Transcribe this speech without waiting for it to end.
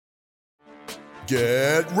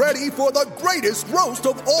Get ready for the greatest roast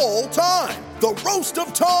of all time, the Roast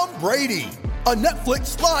of Tom Brady, a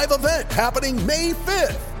Netflix live event happening May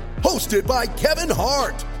 5th. Hosted by Kevin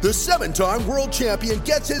Hart, the 7-time world champion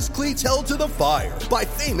gets his cleats held to the fire by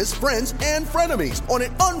famous friends and frenemies on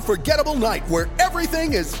an unforgettable night where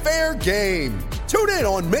everything is fair game. Tune in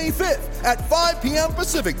on May 5th at 5 p.m.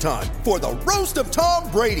 Pacific time for the Roast of Tom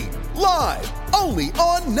Brady, live only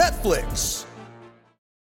on Netflix.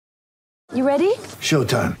 You ready?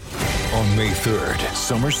 Showtime. On May 3rd,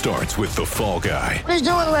 summer starts with The Fall Guy. What are you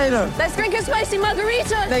doing later? Let's drink a spicy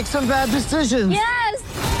margarita. Make some bad decisions. Yes.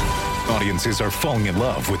 Audiences are falling in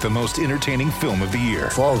love with the most entertaining film of the year.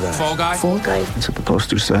 Fall Guy. Fall Guy? Fall Guy. That's what the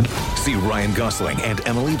poster said. See Ryan Gosling and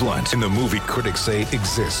Emily Blunt in the movie critics say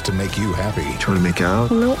exists to make you happy. Trying to make it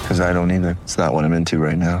out? Nope. Because I don't either. It's not what I'm into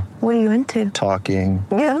right now. What are you into? Talking.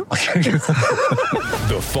 Yeah.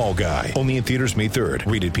 The Fall Guy. Only in theaters May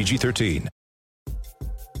 3rd. Rated PG-13.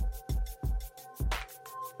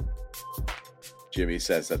 Jimmy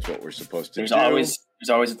says that's what we're supposed to do. There's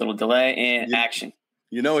always a little delay and action.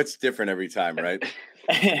 You know it's different every time, right?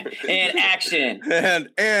 And action. and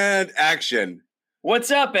action.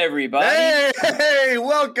 What's up, everybody? Hey,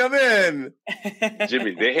 welcome in.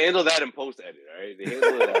 Jimmy, they handle that in post edit, all right? They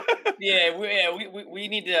handle it. We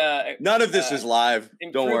need to. None of this is live. Don't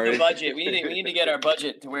improve worry. The budget. We need to get our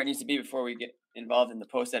budget to where it needs to be before we get involved in the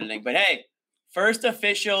post editing. But hey, first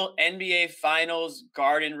official NBA Finals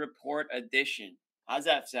Garden Report edition. How's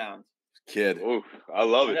that sound? Kid. Ooh, I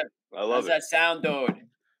love it. How's that sound, dude?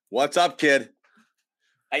 What's up, kid?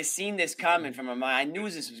 I seen this coming from a mind. I knew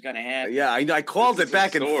this was going to happen. Yeah, I called it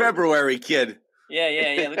back in February, kid.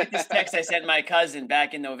 Yeah. Look at this text I sent my cousin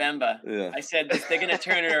back in November. Yeah. I said, they're going to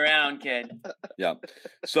turn it around, kid. Yeah.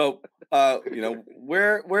 So,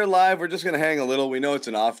 we're live. We're just going to hang a little. We know it's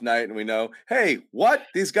an off night, and we know, hey, what?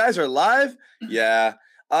 These guys are live? Yeah.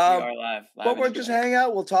 We are live But we'll just hang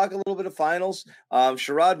out. We'll talk a little bit of finals.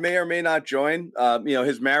 Sherrod may or may not join.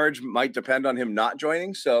 His marriage might depend on him not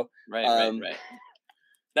joining. So right.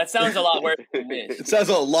 That sounds a lot worse than it is. It sounds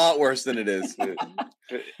a lot worse than it is.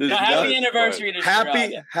 Happy anniversary to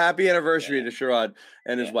Sherrod. Happy anniversary to Sherrod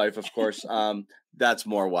and his wife, of course. That's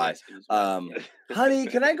more why. Honey,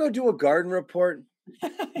 can I go do a garden report?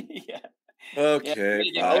 Yeah. Okay.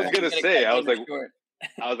 I was gonna say, I was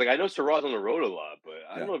like, I know Sherrod's on the road a lot, but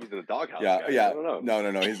I don't know if he's in the doghouse. Yeah. I don't know.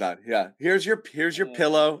 No, he's not. Yeah. Here's your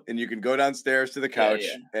pillow, and you can go downstairs to the couch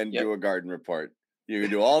and do a garden report. You can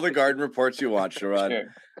do all the garden reports you want, Sherrod.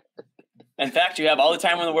 Sure. In fact, you have all the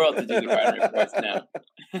time in the world to do the garden reports now.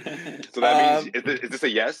 So that means, is this a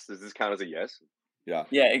yes? Does this count as a yes? Yeah.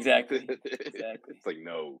 Yeah, exactly. It's like,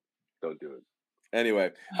 no, don't do it.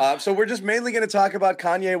 Anyway, so we're just mainly going to talk about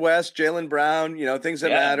Kanye West, Jaylen Brown, things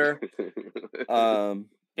that matter.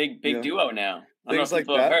 Big duo now. I don't know if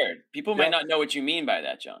people have heard. People might not know what you mean by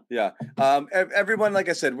that, John. Yeah. Everyone, like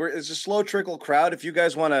I said, it's a slow trickle crowd. If you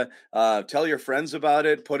guys want to tell your friends about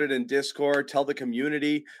it, put it in Discord, tell the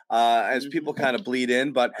community as people kind of bleed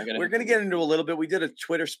in. But we're going to get into a little bit. We did a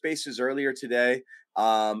Twitter Spaces earlier today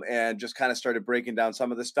and just kind of started breaking down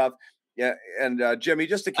some of the stuff. Yeah. And Jimmy,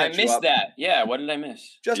 just to catch you up. I missed that. Yeah. What did I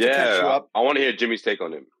miss? Just to catch you up. I want to hear Jimmy's take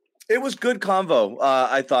on him. It was good convo,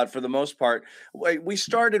 I thought, for the most part. We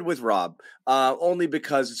started with Rob, only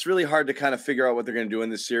because it's really hard to kind of figure out what they're going to do in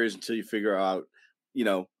this series until you figure out,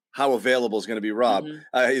 how available is going to be Rob.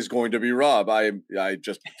 Is going to be Rob. I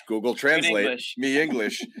just Google Translate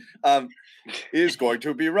English. Is going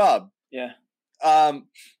to be Rob. Yeah.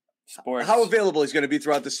 Sports. How available he's going to be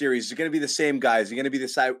throughout the series? Is he going to be the same guy? Is he going to be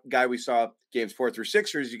the guy we saw games 4 through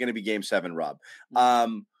 6, or is he going to be game 7 Rob?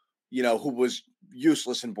 Who was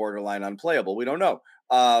useless and borderline unplayable. We don't know.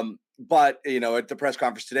 But, at the press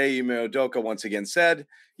conference today, Ime Udoka once again said,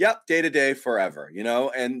 yep, day-to-day forever,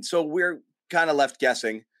 and so we're kind of left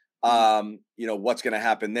guessing, what's going to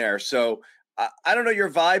happen there. So I don't know your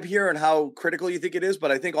vibe here and how critical you think it is,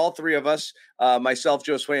 but I think all three of us, myself,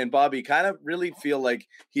 Josue, and Bobby, kind of really feel like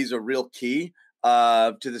he's a real key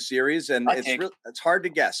to the series. And it's hard to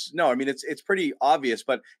guess. No, I mean, it's pretty obvious,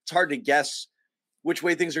 but it's hard to guess which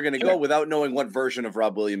way things are going to go without knowing what version of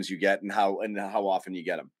Rob Williams you get and how often you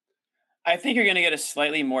get him. I think you're going to get a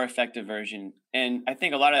slightly more effective version. And I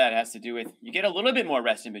think a lot of that has to do with you get a little bit more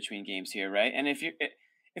rest in between games here, right? And if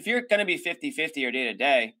you're going to be 50-50 or day to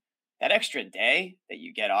day, that extra day that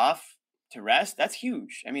you get off to rest, that's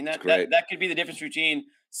huge. I mean, that could be the difference between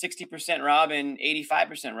 60% Rob and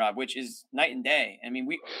 85% Rob, which is night and day. I mean,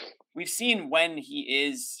 we've seen when he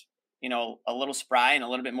is, a little spry and a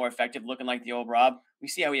little bit more effective, looking like the old Rob. We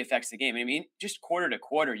see how he affects the game. I mean, just quarter to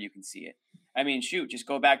quarter, you can see it. I mean, just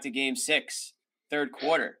go back to game 6, third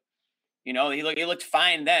quarter. You know, he looked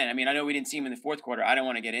fine then. I mean, I know we didn't see him in the fourth quarter. I don't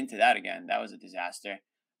want to get into that again. That was a disaster.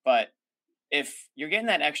 But if you're getting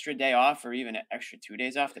that extra day off or even an extra 2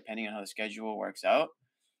 days off, depending on how the schedule works out,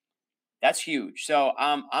 that's huge. So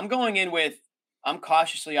I'm going in with, I'm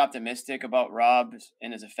cautiously optimistic about Rob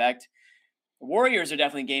and his effect. The Warriors are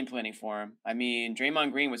definitely game planning for him. I mean,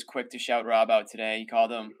 Draymond Green was quick to shout Rob out today. He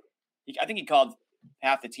called him, I think he called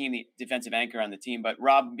half the team the defensive anchor on the team, but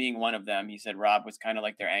Rob being one of them, he said Rob was kind of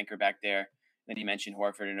like their anchor back there. Then he mentioned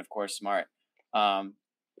Horford and, of course, Smart.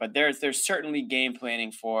 But there's certainly game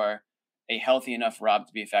planning for a healthy enough Rob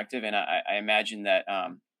to be effective, and I imagine that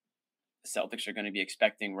the Celtics are going to be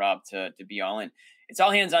expecting Rob to be all in. It's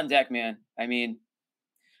all hands on deck, man. I mean,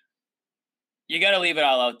 you got to leave it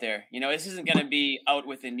all out there. You know, this isn't going to be out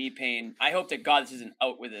with a knee pain. I hope to God this isn't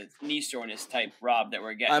out with a knee soreness type Rob that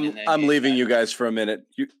we're getting. I'm leaving you guys for a minute.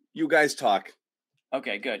 You guys talk.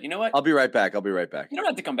 Okay, good. You know what? I'll be right back. You don't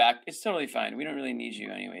have to come back. It's totally fine. We don't really need you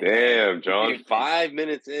anyway. Damn, John. 5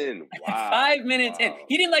 minutes in. Wow. 5 minutes in.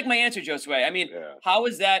 He didn't like my answer, Josue. I mean, How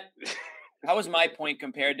was that? How was my point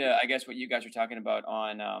compared to, I guess, what you guys were talking about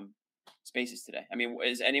on Spaces today? I mean,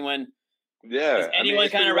 is anyone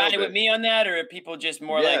kind of riding with me on that, or are people just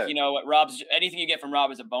more like, you know, what Rob's, anything you get from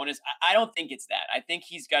Rob is a bonus? I don't think it's that. I think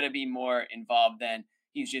he's got to be more involved than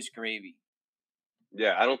he's just gravy.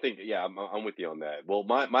 Yeah, I don't think. Yeah, I'm with you on that. Well,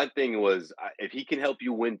 my thing was if he can help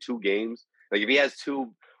you win 2 games, like if he has 2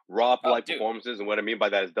 Rob-like performances, and what I mean by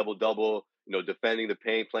that is double-double, you know, defending the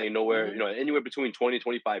paint, playing nowhere, you know, anywhere between 20 and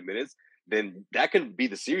 25 minutes, then that can be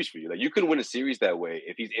the series for you. Like you can win a series that way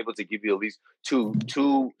if he's able to give you at least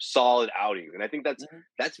two solid outings, and I think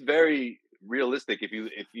that's very realistic. If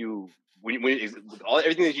you when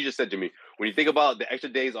everything that you just said to me, when you think about the extra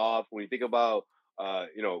days off, when you think about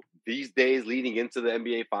you know, these days leading into the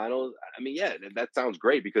NBA Finals, I mean, yeah, that sounds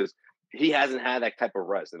great because he hasn't had that type of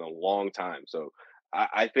rest in a long time. So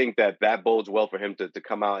I think that bodes well for him to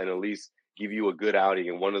come out and at least give you a good outing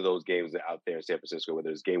in one of those games out there in San Francisco, whether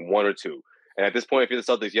it's game 1 or 2. And at this point, if you're the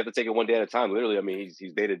Celtics, you have to take it one day at a time. Literally, I mean,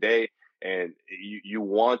 he's day to day, and you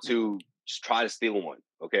want to just try to steal one.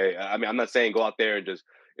 Okay, I mean, I'm not saying go out there and just,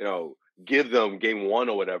 you know, give them game 1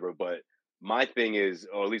 or whatever, but my thing is,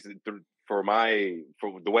 or at least for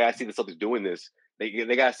the way I see the Celtics doing this, they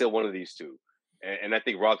got to steal one of these 2, and I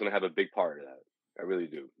think Rob's going to have a big part of that. I really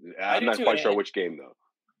do. I'm not quite sure which game though.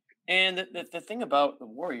 And the thing about the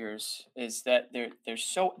Warriors is that they're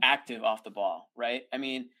so active off the ball, right? I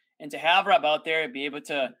mean, and to have Rob out there and be able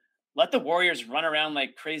to let the Warriors run around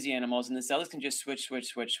like crazy animals, and the Celtics can just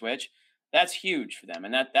switch. That's huge for them,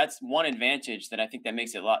 and that's one advantage that I think that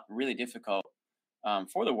makes it really difficult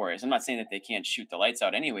for the Warriors. I'm not saying that they can't shoot the lights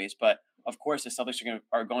out anyways, but of course the Celtics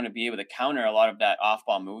are going to be able to counter a lot of that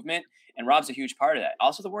off-ball movement, and Rob's a huge part of that.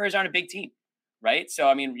 Also, the Warriors aren't a big team, right? So,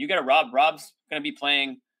 I mean, you got a Rob's going to be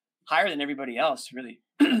playing higher than everybody else really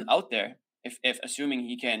out there, if assuming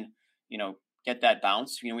he can, you know, get that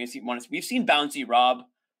bounce. You know, we've seen bouncy Rob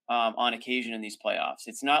on occasion in these playoffs.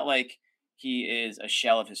 It's not like he is a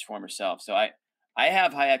shell of his former self. So I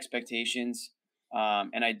have high expectations,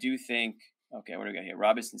 and I do think. Okay, what do we got here?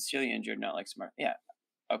 Rob is sincerely injured, not like Smart. Yeah.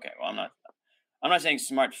 Okay. Well, I'm not saying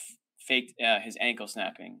Smart faked his ankle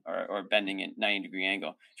snapping or bending at 90-degree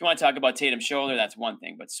angle. If you want to talk about Tatum's shoulder, that's one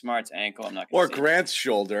thing. But Smart's ankle, I'm not going to say. Or Grant's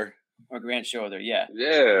shoulder. Or Grant's shoulder, yeah.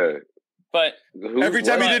 Yeah. But every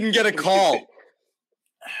time he didn't get a call.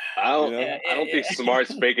 I don't think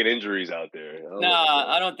Smart's faking injuries out there.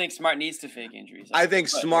 I don't think Smart needs to fake injuries. I think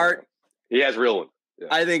Smart. He has real one. Yeah.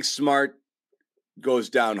 I think Smart goes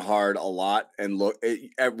down hard a lot, and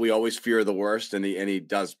we always fear the worst, and he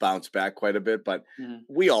does bounce back quite a bit, but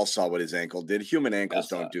we all saw what his ankle did. Human ankles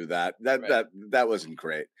don't do that. That wasn't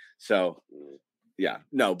great. So yeah,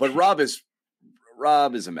 no, but Rob is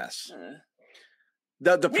a mess.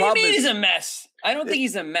 The problem is he's a mess. I don't think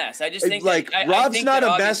he's a mess. I just think Rob's not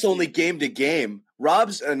a mess only game to game.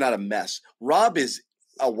 Rob's not a mess. Rob is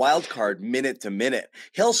a wild card minute to minute.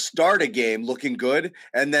 He'll start a game looking good,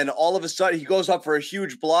 and then all of a sudden he goes up for a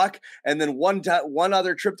huge block, and then one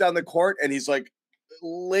other trip down the court, and he's like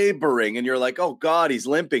laboring, and you're like, oh God, he's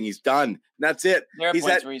limping, he's done. And that's it.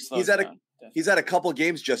 He's had a couple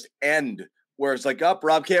games just end where it's like,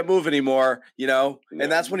 Rob can't move anymore, you know? Yeah.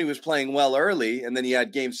 And that's when he was playing well early, and then he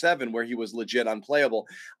had game 7 where he was legit unplayable.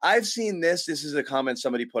 I've seen this. This is a comment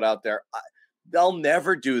somebody put out there. They'll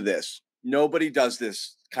never do this. Nobody does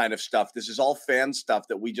this kind of stuff. This is all fan stuff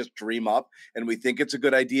that we just dream up and we think it's a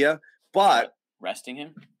good idea. But resting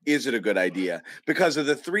him? Is it a good idea? Because of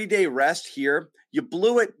the 3-day rest here, you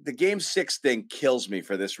blew it. The game 6 thing kills me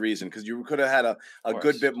for this reason, because you could have had a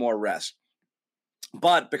good bit more rest.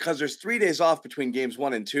 But because there's 3 days off between games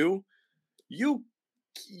 1 and 2,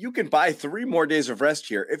 you can buy 3 more days of rest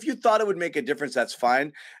here. If you thought it would make a difference, that's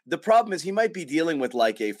fine. The problem is he might be dealing with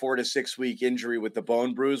like a 4 to 6 week injury with the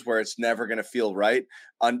bone bruise where it's never going to feel right.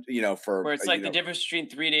 Where it's like the difference between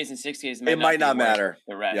 3 days and 6 days. It might not matter.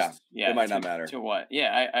 The rest. Yeah. It might not matter. To what?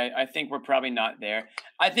 Yeah. I think we're probably not there.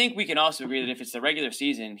 I think we can also agree that if it's the regular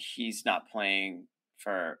season, he's not playing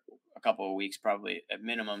for a couple of weeks, probably at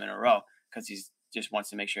minimum in a row, because he's just wants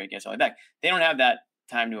to make sure he gets all the way back. They don't have that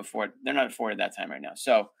time to afford. They're not afforded that time right now.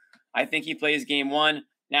 So I think he plays game 1.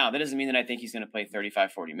 Now, that doesn't mean that I think he's going to play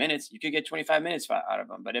 35, 40 minutes. You could get 25 minutes out of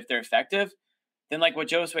him. But if they're effective, then like what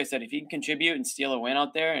Josue said, if he can contribute and steal a win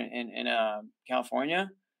out there in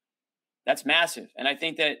California, that's massive. And I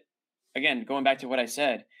think that, again, going back to what I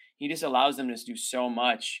said, he just allows them to do so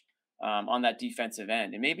much on that defensive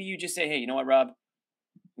end. And maybe you just say, hey, you know what, Rob?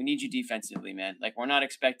 We need you defensively, man. Like, we're not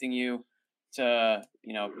expecting you to,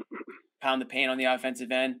 pound the paint on the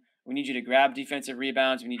offensive end. We need you to grab defensive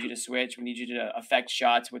rebounds. We need you to switch. We need you to affect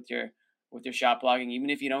shots with your shot blocking.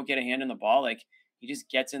 Even if you don't get a hand on the ball, like, he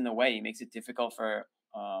just gets in the way. He makes it difficult for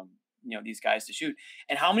these guys to shoot.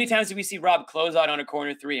 And how many times do we see Rob close out on a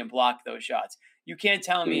corner 3 and block those shots? You can't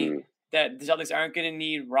tell me that the Celtics aren't going to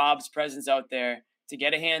need Rob's presence out there to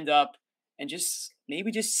get a hand up and just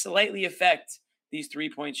slightly affect these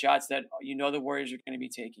 3-point shots that the Warriors are going to be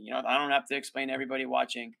taking. I don't have to explain to everybody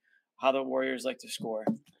watching how the Warriors like to score.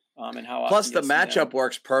 And how plus the matchup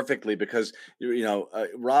works perfectly because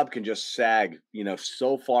Rob can just sag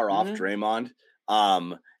so far off Draymond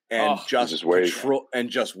and just patrol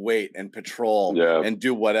and patrol and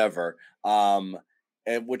do whatever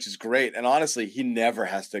which is great. And honestly, he never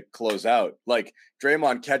has to close out. Like,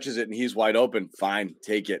 Draymond catches it and he's wide open, fine,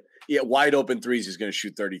 take it. Yeah, wide open threes, he's going to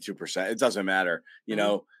shoot 32%. It doesn't matter,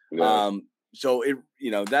 so it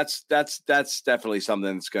that's definitely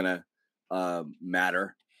something that's going to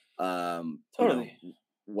matter. Totally.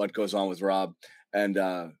 What goes on with Rob. And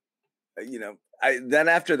then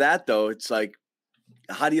after that though, it's like,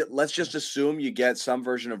 let's just assume you get some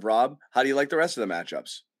version of Rob. How do you like the rest of the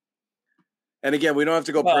matchups? And again, we don't have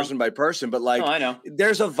to go person by person, but I know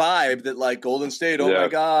there's a vibe that like Golden State, my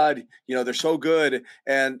God, they're so good.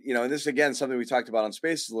 And, and this, again, something we talked about on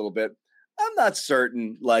Spaces a little bit. I'm not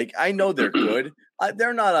certain. Like, I know they're good.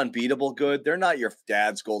 They're not unbeatable good. They're not your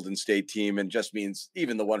dad's Golden State team, and just means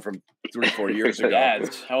even the one from 3-4 years ago.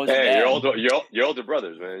 Hey, your older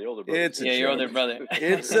brothers, man. Your older brothers. Your older brother.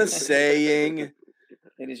 It's a saying.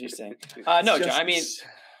 It is your saying. No, John, I mean,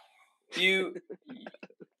 you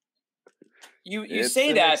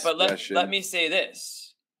say that, but let me say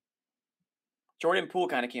this. Jordan Poole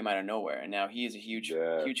kind of came out of nowhere, and now he is a huge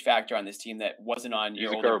factor on this team that wasn't on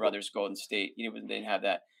your older brother's Golden State. They didn't have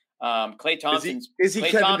that. Klay Thompson. Is he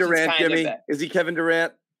Kevin Durant, Jimmy? Is he Kevin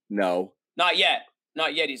Durant? No. Not yet.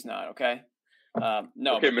 Not yet he's not, okay? No.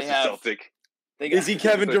 Okay, Mr. Celtic. Is he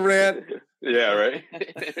Kevin Durant? Yeah, right?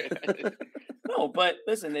 No, but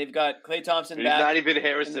listen, they've got Klay Thompson back. He's not even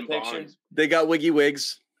Harrison Barnes. They got Wiggy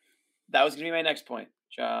Wiggs. That was going to be my next point.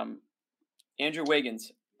 Andrew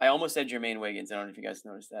Wiggins. I almost said Jermaine Wiggins. I don't know if you guys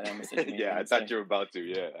noticed that. I almost said Jermaine Wiggins. I thought you were about to.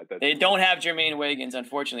 Yeah, they don't have Jermaine Wiggins.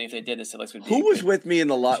 Unfortunately, if they did, the Celtics would be. Who was with me in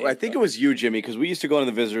the locker? I think it was you, Jimmy, because we used to go into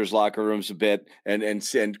the visitors' locker rooms a bit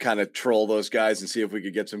and kind of troll those guys and see if we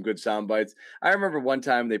could get some good sound bites. I remember one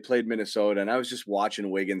time they played Minnesota, and I was just watching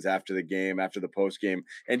Wiggins after the game, after the post game,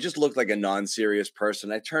 and just looked like a non-serious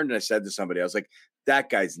person. I turned and I said to somebody, I was like,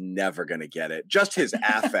 that guy's never going to get it. Just his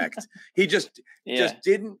affect. He just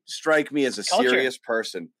didn't strike me as a serious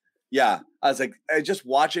person. Yeah. I was like, just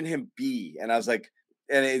watching him be, and I was like,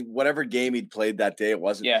 and whatever game he'd played that day, it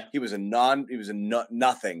wasn't, he was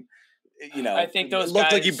nothing, I think those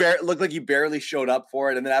looked guys looked like he barely showed up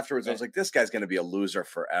for it. And then afterwards I was like, this guy's going to be a loser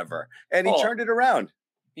forever. And he turned it around.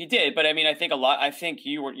 He did. But I mean, I think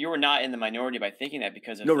you were not in the minority by thinking that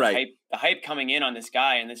because of the hype coming in on this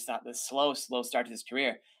guy and the slow start to his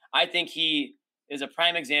career. I think he is a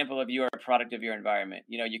prime example of you are a product of your environment.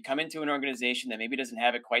 You come into an organization that maybe doesn't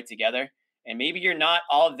have it quite together, and maybe you're not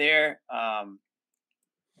all there.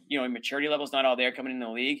 Maturity level's not all there coming into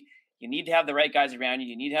the league. You need to have the right guys around you.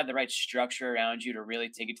 You need to have the right structure around you to really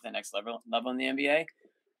take it to the next level in the NBA.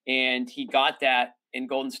 And he got that in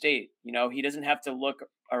Golden State. He doesn't have to look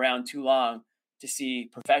around too long to see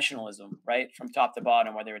professionalism, right? From top to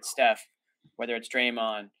bottom, whether it's Steph, whether it's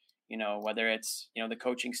Draymond, whether it's, the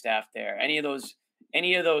coaching staff there, any of those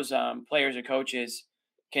players or coaches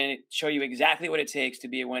can show you exactly what it takes to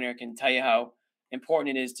be a winner, can tell you how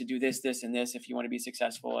important it is to do this, and this if you want to be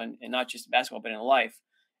successful, and not just in basketball, but in life.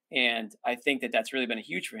 And I think that that's really been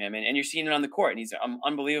huge for him. And you're seeing it on the court. And he's an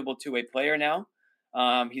unbelievable two-way player now.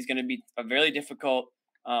 He's going to be a very difficult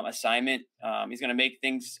assignment. He's going to make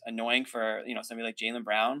things annoying for, somebody like Jaylen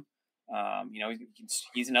Brown.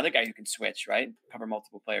 He's another guy who can switch, right? Cover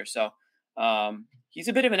multiple players. So he's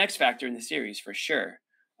a bit of an X factor in the series for sure.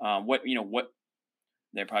 What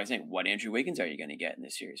they're probably saying, what Andrew Wiggins are you going to get in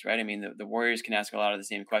this series, right? I mean, the Warriors can ask a lot of the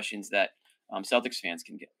same questions that Celtics fans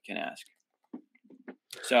can ask.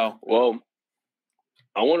 So, well,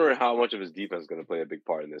 I wonder how much of his defense is going to play a big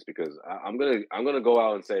part in this, because I'm gonna go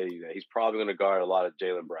out and say that he's probably going to guard a lot of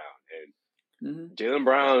Jaylen Brown, and Jaylen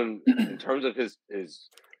Brown, in terms of his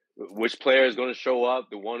which player is going to show up,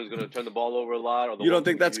 the one who's going to turn the ball over a lot, or the you don't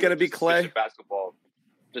think that's going to be Clay? Basketball,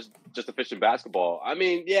 just efficient basketball. I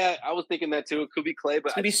mean, yeah, I was thinking that too. It could be Clay, but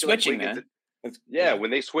it's going to be switching, man.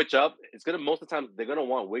 When they switch up, it's gonna most of the time they're gonna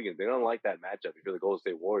want Wiggins. They're gonna like that matchup. If you're the Golden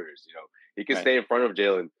State Warriors, he can stay in front of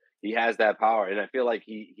Jaylen. He has that power, and I feel like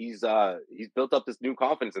he's built up this new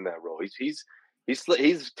confidence in that role. He's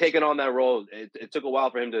taken on that role. It took a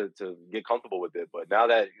while for him to get comfortable with it, but now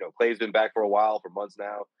that Clay's been back for a while, for months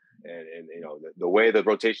now, and the way the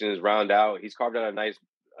rotation is round out, he's carved out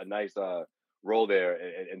a nice role there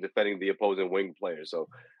in defending the opposing wing player. So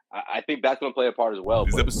I think that's going to play a part as well.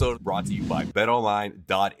 This episode is brought to you by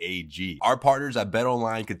BetOnline.ag. Our partners at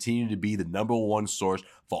BetOnline continue to be the #1 source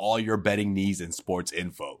for all your betting needs and sports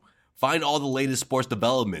info. Find all the latest sports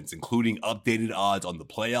developments, including updated odds on the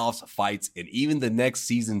playoffs, fights, and even the next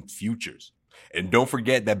season futures. And don't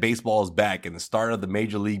forget that baseball is back and the start of the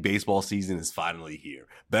Major League Baseball season is finally here.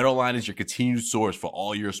 BetOnline is your continued source for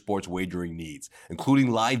all your sports wagering needs, including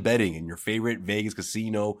live betting in your favorite Vegas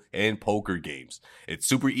casino and poker games. It's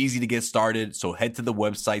super easy to get started, so head to the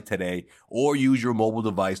website today or use your mobile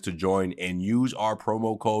device to join and use our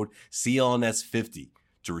promo code CLNS50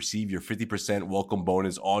 to receive your 50% welcome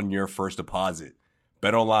bonus on your first deposit.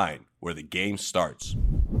 BetOnline, where the game starts.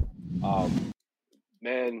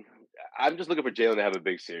 Man, I'm just looking for Jaylen to have a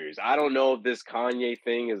big series. I don't know if this Kanye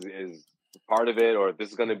thing is part of it, or if this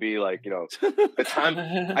is going to be like, the time.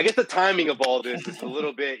 I guess the timing of all this is a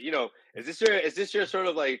little bit, is this your sort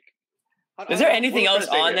of like? Is there anything else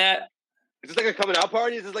on that? Is this like a coming out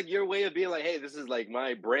party? Is this like your way of being like, hey, this is like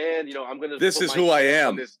my brand? I'm gonna. This is who I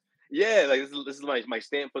am. Yeah, like this is my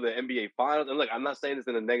stamp for the NBA Finals. And look, I'm not saying this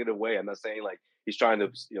in a negative way. I'm not saying like he's trying to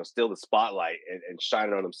steal the spotlight and shine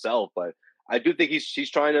it on himself, but I do think he's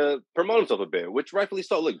trying to promote himself a bit, which rightfully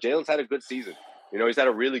so. Look, Jaylen's had a good season. He's had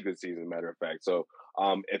a really good season, matter of fact. So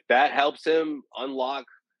if that helps him unlock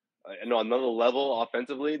another level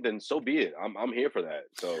offensively, then so be it. I'm here for that.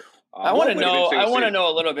 So I want to know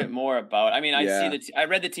a little bit more about. I mean, I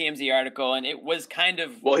read the TMZ article, and it was kind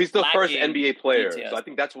of he's the first NBA player, so I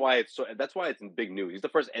think that's why it's in big news. He's the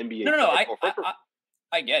first NBA. No,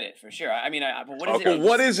 I get it for sure. I mean,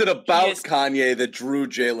 what is it about Kanye that drew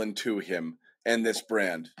Jaylen to him and this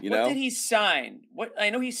brand? What did he sign? What I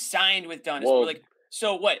know he signed with Donis.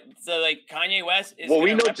 So what? So like Kanye West is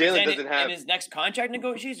we know Jaylen doesn't have in his next contract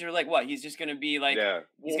negotiations, or like what? He's just going to be like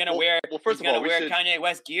he's going to wear Kanye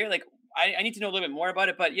West gear. Like I need to know a little bit more about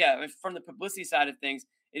it, but yeah, from the publicity side of things,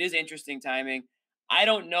 it is interesting timing. I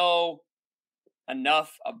don't know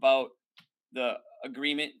enough about the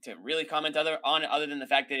agreement to really comment other than the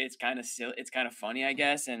fact that it's kind of silly, it's kind of funny, I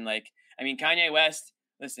guess. And like, I mean, Kanye West.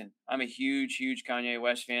 Listen, I'm a huge Kanye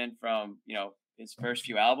West fan from his first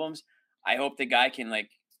few albums. I hope the guy can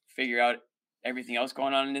like figure out everything else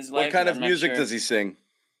going on in his life. What kind of music does he sing?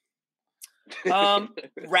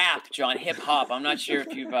 Rap, John, hip hop. I'm not sure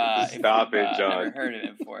if you've John. never heard of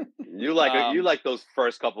it before. You like those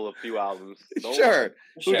first couple of few albums. Sure.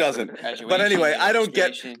 Who doesn't? But anyway, I don't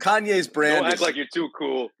get Kanye's brand. Don't act like you're too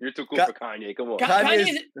cool. You're too cool for Kanye. Come on. Kanye's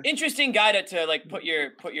an interesting guy to like put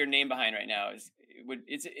your name behind right now.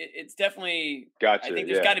 It's definitely. Gotcha. I think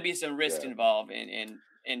there's got to be some risk involved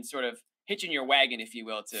in sort of hitching your wagon, if you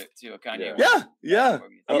will, to a Kanye. Yeah.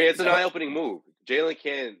 I mean, it's an eye-opening move. Jaylen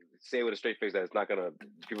can't say with a straight face that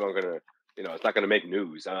people aren't gonna, it's not gonna make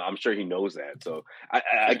news. I'm sure he knows that. So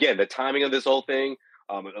again, the timing of this whole thing,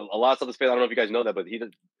 a lot of stuff is fake. I don't know if you guys know that, but he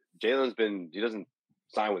doesn't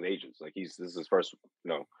sign with agents. Like this is his first,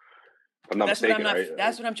 if I'm not mistaken, right?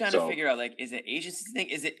 That's what I'm trying to figure out. Like, is it agency thing?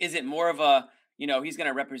 Is it more of a, he's going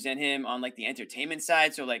to represent him on like the entertainment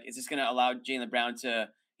side. So like, is this going to allow Jaylen Brown to,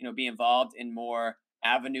 be involved in more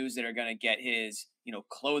avenues that are going to get his,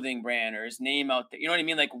 clothing brand or his name out there? You know what I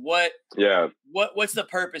mean? Like what's the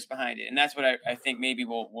purpose behind it? And that's what I think maybe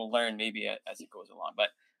we'll learn maybe as it goes along, but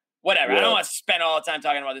whatever. Yeah. I don't want to spend all the time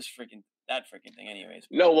talking about that freaking thing anyways.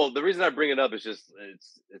 No, well, the reason I bring it up is just,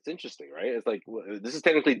 it's interesting, right? It's like, this is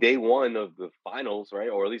technically day one of the finals, right?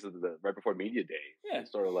 Or at least right before media day. Yeah.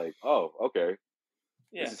 It's sort of like, oh, okay.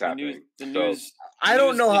 Yeah, This is happening. The news. I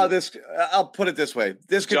don't know how this. I'll put it this way.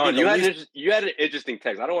 This could John, be you had an interesting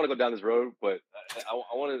text. I don't want to go down this road, but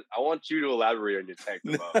I want you to elaborate on your text.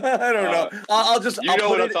 About, I don't know. I'll know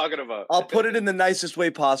what I'm talking about. I'll put it in the nicest way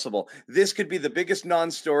possible. This could be the biggest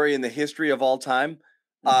non-story in the history of all time,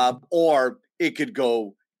 or it could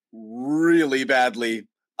go really badly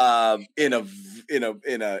in a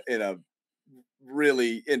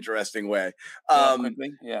really interesting way.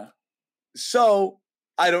 Yeah. So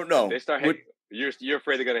I don't know. They start you're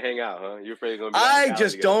afraid they're gonna hang out, huh? You're afraid they're gonna be I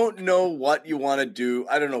just don't know what you want to do.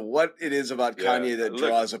 I don't know what it is about Kanye that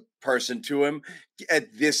draws a person to him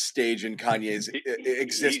at this stage in Kanye's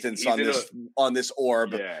existence on this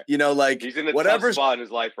orb. Yeah. You know, like he's in a tough spot in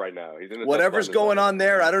his life right now. Whatever's going on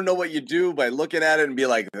there, I don't know what you do by looking at it and be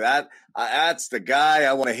like, that's the guy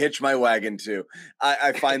I want to hitch my wagon to.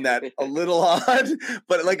 I find that a little odd,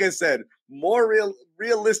 but like I said, more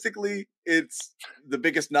realistically, it's the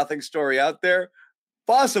biggest nothing story out there.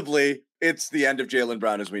 Possibly, it's the end of Jaylen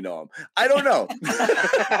Brown as we know him. I don't know.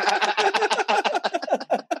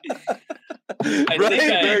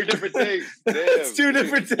 Very different things. It's two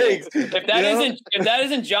different things. If that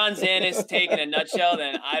isn't John Zanis taken in a nutshell,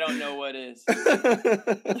 then I don't know what is.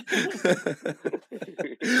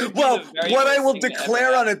 Well, what I will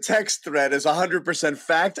declare on a text thread is 100%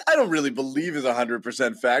 fact. I don't really believe is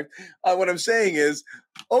 100% fact. What I'm saying is,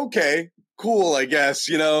 okay, cool, I guess,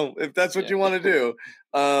 if that's what you want to do.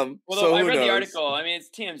 I read the article. I mean, it's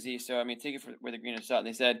TMZ, so take it with a grain of salt.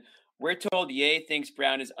 They said, we're told Ye thinks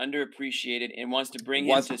Brown is underappreciated and wants to bring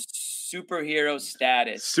him to superhero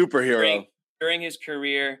status. During his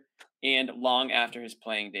career and long after his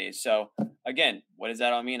playing days. So, again, what does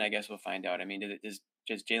that all mean? I guess we'll find out. I mean, is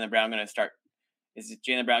Jaylen Brown going to start? Is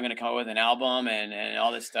Jaylen Brown going to come up with an album and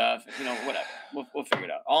all this stuff? Whatever. We'll figure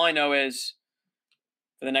it out. All I know is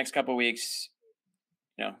for the next couple of weeks,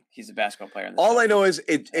 he's a basketball player. All I know is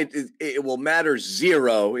it will matter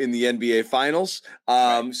zero in the NBA Finals.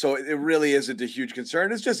 So it really isn't a huge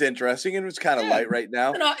concern. It's just interesting, and it's kind of light right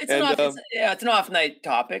now. It's an off night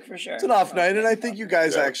topic for sure. It's an off night, and I think you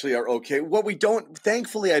guys actually are okay. What we don't,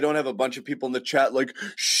 thankfully, I don't have a bunch of people in the chat like,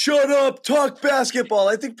 shut up, talk basketball.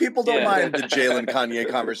 I think people don't mind the Jaylen Kanye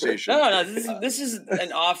conversation. No, this is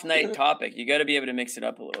an off night topic. You got to be able to mix it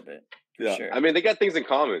up a little bit. Yeah, sure. I mean, they got things in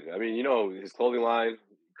common. I mean, his clothing line.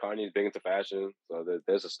 Kanye's big into fashion, so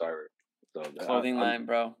there's a start. So clothing line,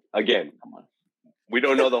 bro. Again, we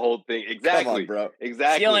don't know the whole thing exactly, Come on, bro.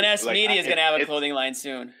 Exactly. CLNS Media is gonna have a clothing line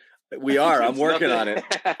soon. We are. I'm working on it.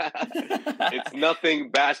 It's nothing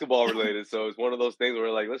basketball related, so it's one of those things where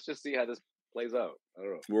we're like, let's just see how this plays out. I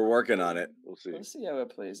don't know. We're working on it. We'll see. We'll see how it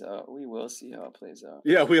plays out. We will see how it plays out.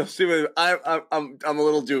 Yeah, we'll see. I'm a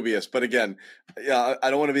little dubious, but again, I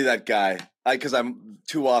don't want to be that guy because I'm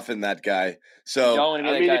too often that guy. So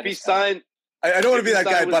if he signed, I don't want to be that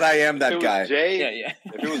guy, but I am that guy. Jay, yeah.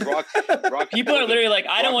 If it was Rock people are literally like,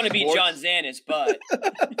 I don't want to be John Zanis, but.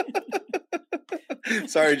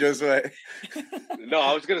 Sorry, Josue. No,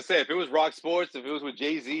 I was gonna say if it was Rock Sports, if it was with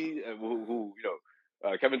Jay-Z, who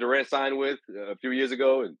Kevin Durant signed with a few years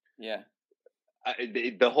ago, and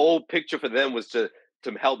the whole picture for them was to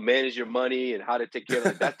help manage your money and how to take care of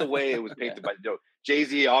it. That's the way it was painted by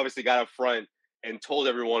Jay-Z. Obviously got up front and told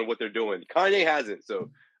everyone what they're doing. Kanye hasn't, so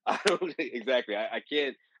I don't exactly. I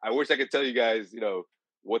can't. I wish I could tell you guys,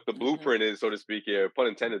 what the blueprint is, so to speak. Here, pun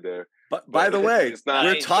intended there. But by the way, it's not,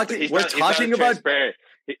 we're talking about.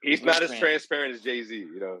 He's not as transparent as Jay-Z.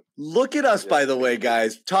 Look at us, by the way,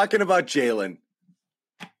 guys, talking about Jaylen.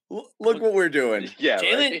 Look what we're doing. Yeah,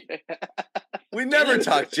 Jaylen. Right? We never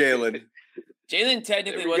talked Jaylen. Jaylen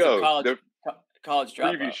technically was a college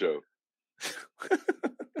dropout. Preview show.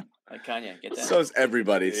 Like Kanye, get that. So is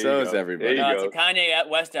everybbe. It's a Kanye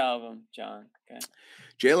West album, John. Okay.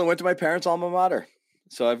 Jaylen went to my parents' alma mater,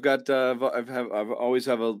 so I've got I've always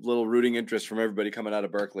have a little rooting interest from everybody coming out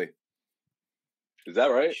of Berkeley. Is that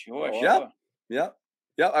right? Sure. Yeah.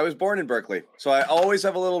 I was born in Berkeley, so I always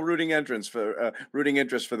have a little rooting interest for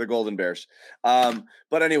the Golden Bears.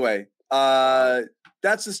 But anyway,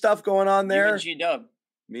 that's the stuff going on there. G-Dub.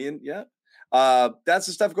 That's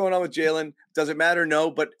the stuff going on with Jaylen. Does it matter?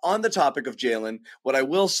 No. But on the topic of Jaylen, what I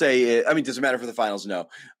will say is, does it matter for the finals? No.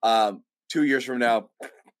 2 years from now.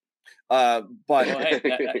 But right.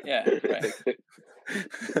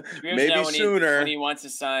 Maybe sooner. When he wants to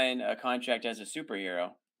sign a contract as a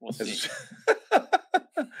superhero, we'll see.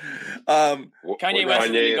 Kanye West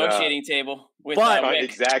at the negotiating table with Wick.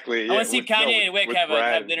 Exactly. I want to see Kanye and Wick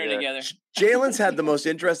have dinner together. Jalen's had the most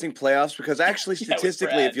interesting playoffs because actually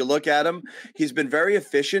statistically, if you look at him, he's been very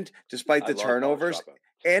efficient despite the turnovers,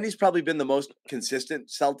 and he's probably been the most consistent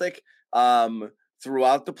Celtic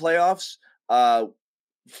throughout the playoffs.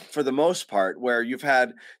 For the most part, where you've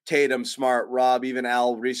had Tatum, Smart, Rob, even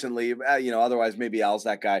Al recently, otherwise maybe Al's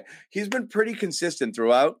that guy. He's been pretty consistent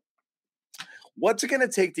throughout. What's it going to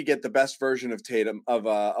take to get the best version of Tatum,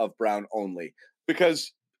 of Brown only?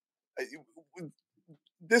 Because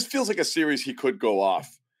this feels like a series he could go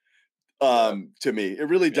off. To me, it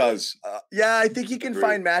really does. I think he can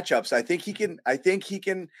find matchups. I think he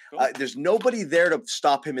can. There's nobody there to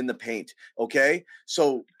stop him in the paint. Okay,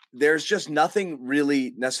 so there's just nothing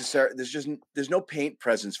really necessary. There's no paint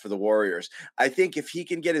presence for the Warriors. I think if he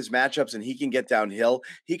can get his matchups and he can get downhill,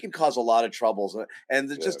 he can cause a lot of troubles. And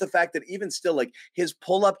just the fact that even still, like his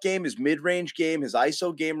pull-up game, his mid-range game, his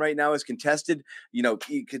ISO game right now is contested,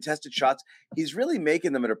 contested shots. He's really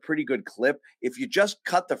making them at a pretty good clip. If you just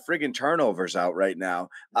cut the friggin' turnovers out right now,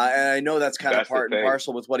 and I know that's kind of part and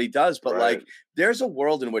parcel with what he does, but like there's a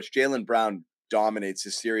world in which Jaylen Brown dominates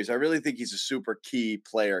this series. I really think he's a super key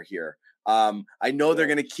player here. I know they're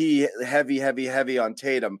going to key heavy on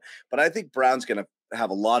Tatum, but I think Brown's going to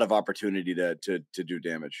have a lot of opportunity to do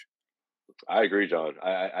damage. I agree, John.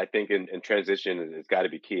 I think in transition, it's got to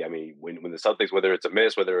be key. I mean, when the Celtics, whether it's a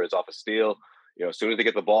miss, whether it's off a steal, as soon as they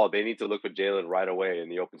get the ball, they need to look for Jaylen right away in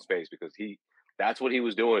the open space because that's what he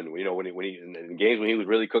was doing. When he in games when he was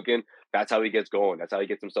really cooking, that's how he gets going. That's how he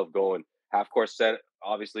gets himself going. Half court set.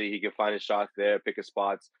 Obviously, he can find his shots there, pick his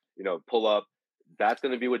spots. Pull up. That's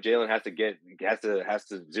going to be what Jaylen has to get. Has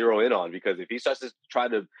to zero in on because if he starts to try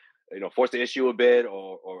to, force the issue a bit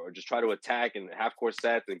or just try to attack in half court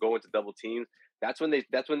sets and go into double teams, that's when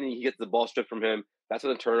he gets the ball stripped from him. That's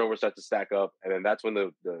when the turnovers start to stack up, and then that's when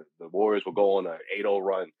the Warriors will go on an 8-0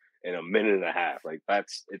 run in a minute and a half. Like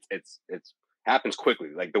it's happens quickly.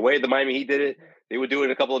 Like the way the Miami Heat did it, they would do it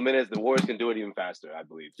in a couple of minutes. The Warriors can do it even faster, I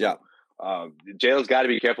believe. So, Jaylen's got to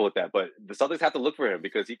be careful with that, but the Celtics have to look for him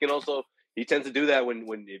because he tends to do that when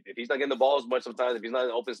if he's not getting the ball as much sometimes, if he's not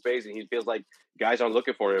in open space and he feels like guys aren't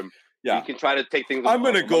looking for him, he can try to take things. I'm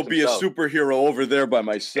going to go be himself. A superhero over there by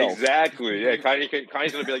myself. Exactly. Yeah, Kyrie's going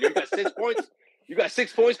to be like, you got 6 points. You got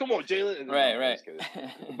 6 points. Come on, Jaylen. Right.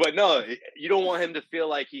 But no, you don't want him to feel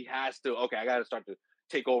like he has to. Okay, I got to start to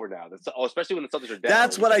take over now. Especially when the Celtics are down.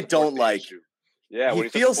 That's what I don't like. Yeah, he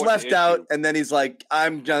feels left out, and then he's like,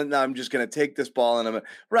 "I'm just going to take this ball," and I'm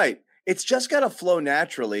right. It's just got to flow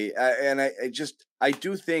naturally, and I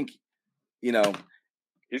do think, he's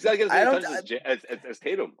got to get as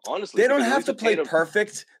Tatum. Honestly, they don't have to play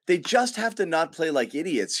perfect. They just have to not play like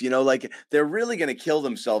idiots. Like they're really going to kill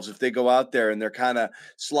themselves if they go out there and they're kind of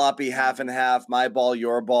sloppy, half and half, my ball,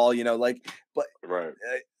 your ball. But right.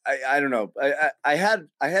 I don't know. I had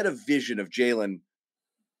a vision of Jaylen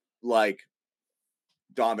like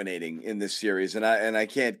dominating in this series, and I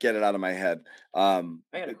can't get it out of my head. I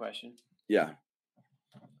got a question. Yeah.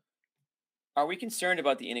 Are we concerned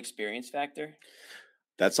about the inexperience factor?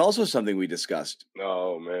 That's also something we discussed.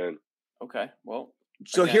 Oh man. Okay. Well.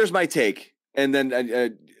 So here's my take, and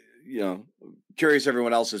then curious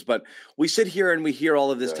everyone else's, but we sit here and we hear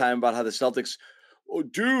all of this time about how the Celtics,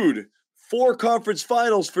 4 conference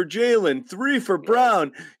finals for Jaylen, 3 for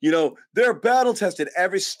Brown. They're battle tested.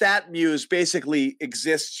 Every StatMuse basically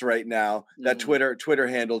exists right now. That Twitter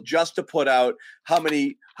handle just to put out how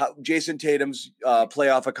Jason Tatum's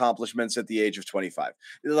playoff accomplishments at the age of 25.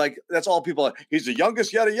 Like that's all people are. He's the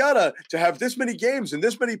youngest yada yada to have this many games and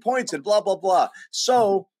this many points and blah blah blah.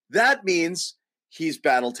 So that means he's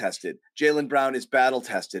battle tested. Jaylen Brown is battle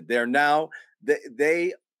tested. They're now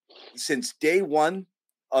they since day one.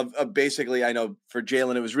 Of basically, I know for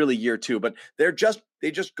Jaylen it was really year 2, but they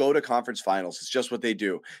just go to conference finals. It's just what they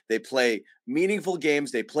do. They play meaningful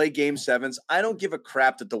games. They play game 7s. I don't give a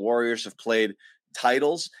crap that the Warriors have played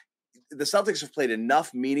titles. The Celtics have played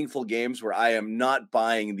enough meaningful games where I am not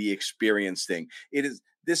buying the experience thing.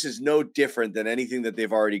 This is no different than anything that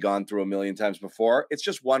they've already gone through a million times before. It's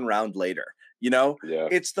just one round later.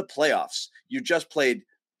 It's the playoffs. You just played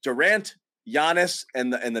Durant, Giannis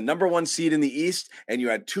and the number 1 seed in the East, and you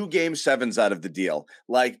had 2 game 7s out of the deal.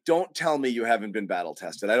 Like, don't tell me you haven't been battle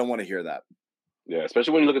tested. I don't want to hear that. Yeah,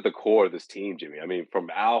 especially when you look at the core of this team, Jimmy. I mean, from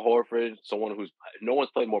Al Horford, someone no one's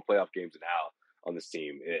played more playoff games than Al on this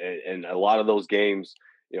team, and a lot of those games,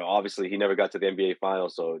 obviously he never got to the NBA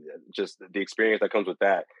Finals, so just the experience that comes with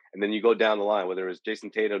that. And then you go down the line, whether it's Jason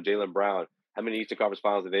Tatum, Jaylen Brown, how many Eastern Conference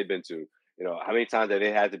Finals have they been to? How many times have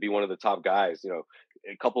they had to be one of the top guys?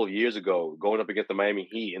 A couple of years ago, going up against the Miami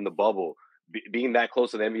Heat in the bubble, being that close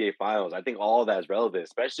to the NBA Finals, I think all of that is relevant,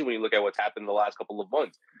 especially when you look at what's happened in the last couple of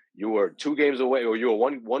months. You were 2 games away, or you were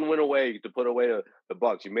one win away to put away the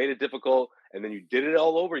Bucks. You made it difficult, and then you did it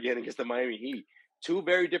all over again against the Miami Heat. two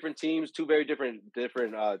very different teams, two very different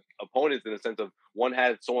opponents in the sense of one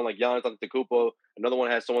had someone like Giannis Antetokounmpo, another one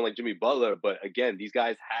had someone like Jimmy Butler. But again, these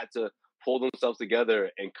guys had to pull themselves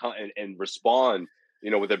together and respond,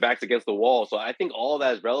 with their backs against the wall. So I think all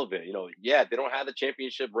that is relevant. Yeah, they don't have the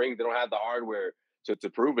championship ring, they don't have the hardware to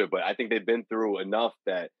prove it, but I think they've been through enough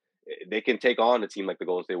that they can take on a team like the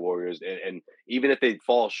Golden State Warriors. And even if they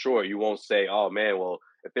fall short, you won't say, oh man, well,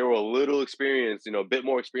 if they were a little experienced, a bit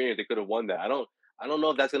more experienced, they could have won that. I don't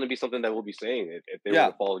know if that's going to be something that we'll be saying if they were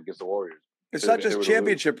to fall against the Warriors. It's not just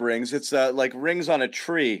championship rings; it's like rings on a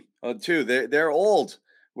tree too. They're old.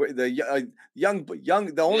 The young.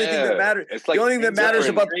 The only thing that matters. Like the only thing that matters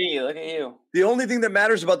about look at you. The only thing that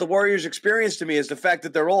matters about the Warriors' experience to me is the fact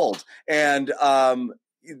that they're old, and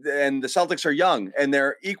the Celtics are young, and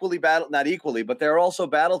they're not equally, but they're also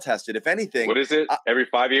battle tested. If anything, what is it? Every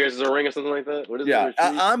 5 years is a ring or something like that? What is it?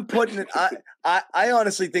 I'm putting it. I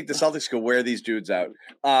honestly think the Celtics could wear these dudes out.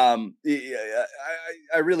 I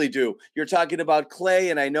really do. You're talking about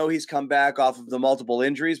Clay, and I know he's come back off of the multiple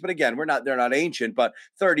injuries, but again, they're not ancient, but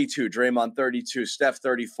 32, Draymond 32, Steph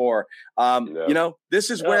 34.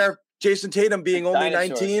 This is where Jason Tatum being only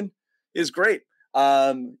 19 is great.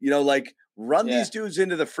 Run these dudes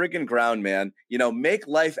into the friggin' ground, man. Make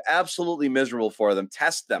life absolutely miserable for them.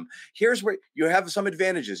 Test them. Here's where you have some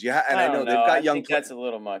advantages. I know they've got young. That's a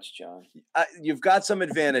little much, John. You've got some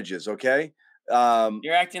advantages, okay?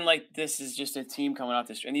 You're acting like this is just a team coming off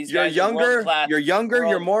the street. And these guys you're younger,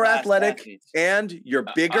 you're more athletic, and you're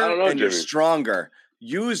bigger and you're stronger.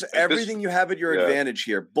 Use everything you have at your advantage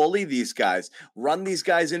here. Bully these guys. Run these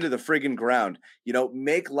guys into the friggin' ground.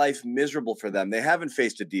 Make life miserable for them. They haven't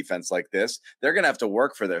faced a defense like this. They're gonna have to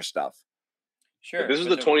work for their stuff. Sure. If this is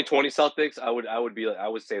the 2020 Celtics, I would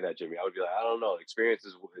say that, Jimmy. I would be like, I don't know. Experience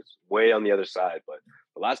is way on the other side. But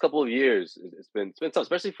the last couple of years, it's been tough,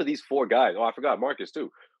 especially for these four guys. Oh, I forgot Marcus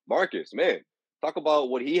too. Marcus, man. Talk about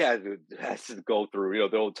what he has to go through,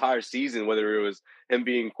 the entire season, whether it was him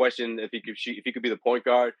being questioned if he could be the point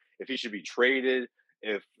guard, if he should be traded,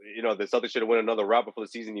 if, the Celtics should have went another route before the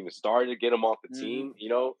season even started, get him off the team.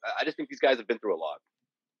 I just think these guys have been through a lot.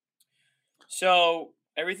 So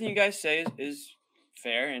everything you guys say is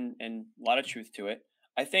fair and a lot of truth to it.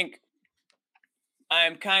 I think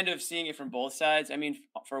I'm kind of seeing it from both sides. I mean,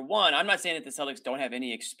 for one, I'm not saying that the Celtics don't have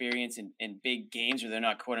any experience in big games or they're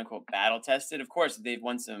not quote unquote battle tested. Of course, they've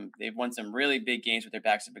won some really big games with their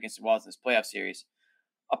backs up against the walls in this playoff series.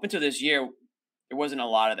 Up until this year, there wasn't a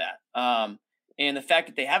lot of that. And the fact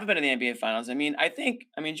that they haven't been in the NBA Finals, John,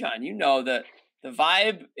 that the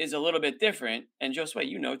vibe is a little bit different, and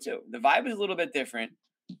Josue, too. The vibe is a little bit different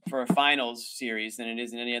for a Finals series than it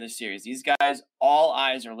is in any other series. These guys, all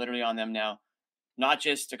eyes are literally on them now. Not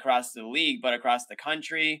just across the league, but across the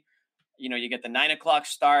country. You get the 9:00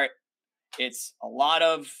 start. It's a lot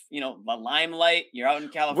of, the limelight. You're out in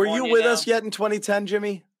California. Were you with us yet in 2010,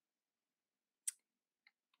 Jimmy?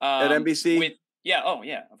 At NBC?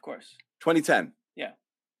 Of course. 2010. Yeah.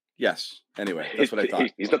 Yes. Anyway, that's what I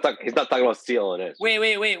thought. He's not talking about CLNS. Wait.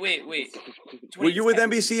 Were you with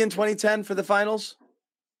NBC in 2010 for the finals?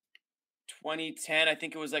 2010. I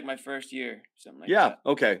think it was like my first year, something like that.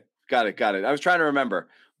 Yeah. Okay. Got it. I was trying to remember.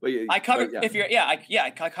 I covered. I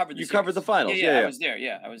covered. You covered the finals. Yeah, I was there.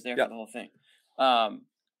 Yeah, I was there for the whole thing. Why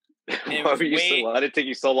did it take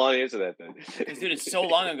you so long to answer that then? Because dude, it's so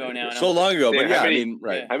long ago now. So long ago, but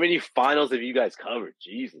right. How many finals have you guys covered?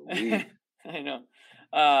 Jeez Louise. I know.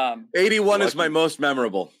 81 is my most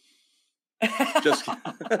memorable. Just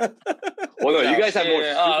well, no, you guys have more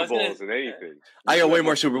Super Bowls than anything. I got way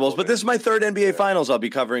more Super Bowls, but this is my third NBA Finals I'll be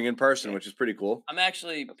covering in person, which is pretty cool. I'm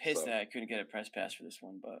actually pissed that I couldn't get a press pass for this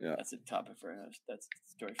one, but that's a topic for that's a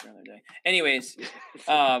story for another day. Anyways,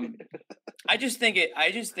 I just think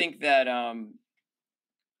that I'm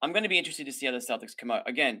going to be interested to see how the Celtics come out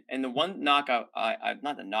again. And the one knock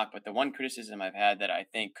but the one criticism I've had that I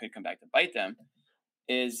think could come back to bite them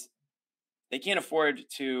is they can't afford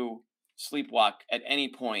to sleepwalk at any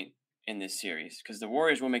point in this series because the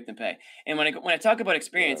Warriors will make them pay. And when I talk about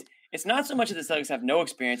experience, it's not so much that the Celtics have no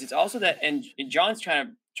experience. It's also that, and John's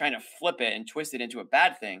trying to flip it and twist it into a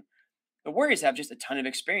bad thing. The Warriors have just a ton of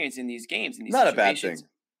experience in these games. In these not situations. A bad thing.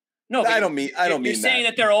 No, I don't mean. You're saying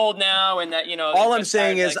that they're old now, and that All I'm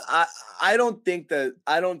saying is, I don't think the.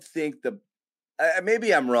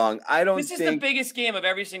 Maybe I'm wrong. This is the biggest game of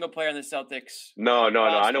every single player in the Celtics. No.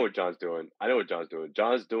 I know what John's doing.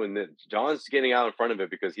 John's doing this. John's getting out in front of it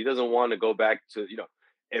because he doesn't want to go back to,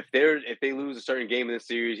 if they lose a certain game in this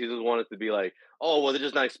series, he doesn't want it to be like, oh, well, they're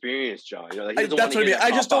just not experienced, John. That's what I mean. I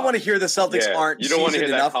just don't want to hear the Celtics aren't. You don't want to hear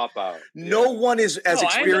enough. that cop out. No one is as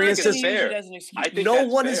experienced as fair. I think no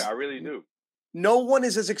one is. I really do. no one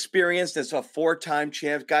is as experienced as a 4-time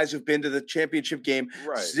champ, guys who've been to the championship game.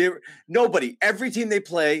 Right. Nobody. Every team they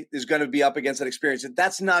play is going to be up against that experience. And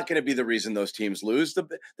that's not going to be the reason those teams lose.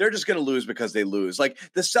 They're just going to lose because they lose. Like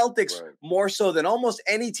the Celtics, more so than almost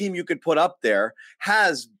any team you could put up there,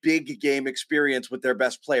 has big game experience with their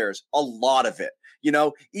best players. A lot of it. You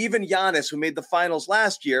know, even Giannis, who made the finals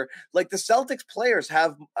last year, like the Celtics players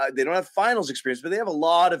have, they don't have finals experience, but they have a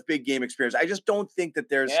lot of big game experience. I just don't think that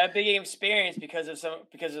there's big game experience because of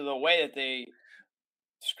the way that they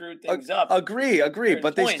screwed things up. Agree,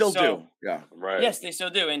 but they still do. Yeah, right. Yes, they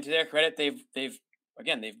still do. And to their credit, they've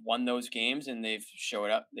won those games and they've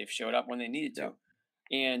showed up. They've showed up when they needed to.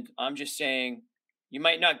 Yeah. And I'm just saying, you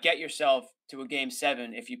might not get yourself to a game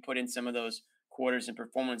 7 if you put in some of those quarters and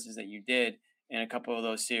performances that you did in a couple of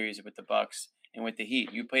those series with the Bucks and with the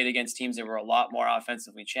Heat. You played against teams that were a lot more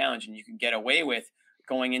offensively challenged, and you can get away with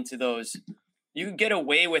going into those. You can get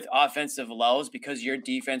away with offensive lulls because your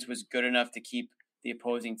defense was good enough to keep the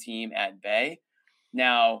opposing team at bay.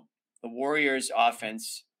 Now, the Warriors'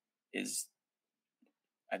 offense is,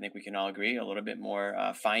 I think we can all agree, a little bit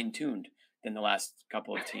more fine-tuned than the last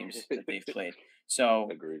couple of teams that they've played. So,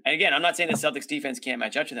 and again, I'm not saying the Celtics defense can't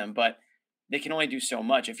match up to them, but they can only do so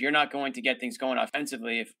much. If you're not going to get things going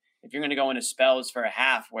offensively, if you're going to go into spells for a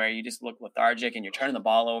half where you just look lethargic and you're turning the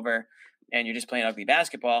ball over and you're just playing ugly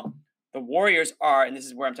basketball, the Warriors are, and this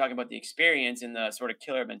is where I'm talking about the experience and the sort of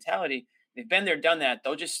killer mentality, they've been there, done that.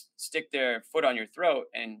 They'll just stick their foot on your throat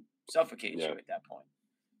and suffocate you at that point.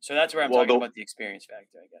 So that's where I'm talking about the experience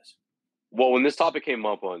factor, I guess. Well, when this topic came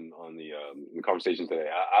up on the conversation today,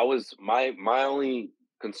 I was my only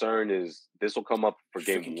concern is this will come up for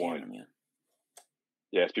game 1.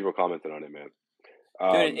 Yes, people commented on it, man.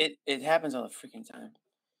 Dude, it happens all the freaking time.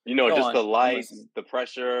 You know, just the lights, the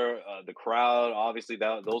pressure, the crowd. Obviously,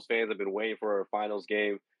 those fans have been waiting for a finals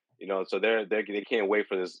game. You know, so they can't wait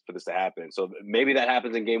for this to happen. So maybe that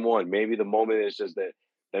happens in game 1. Maybe the moment is just that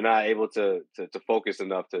they're not able to focus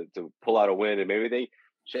enough to pull out a win, and maybe they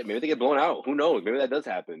get blown out. Who knows? Maybe that does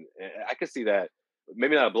happen. I could see that.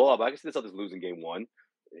 Maybe not a blowout, but I can see the Celtics losing game 1.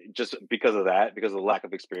 Just because of that, because of the lack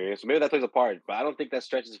of experience. So maybe that plays a part, but I don't think that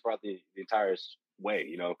stretches throughout the entire way.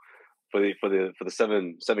 You know, for the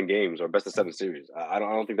 7 games or best of 7 series. I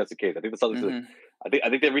don't think that's the case. I think the Celtics. I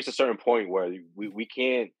think they've reached a certain point where we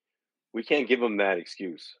can't give them that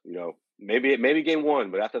excuse. You know, maybe game 1,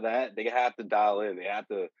 but after that they have to dial in. They have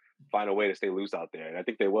to find a way to stay loose out there, and I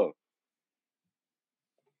think they will.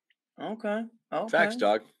 Okay. Facts,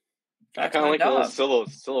 dog. I kind of like the little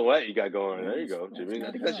silhouette you got going. There you go, Jimmy.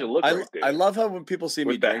 I think that's your look right there. I love how when people see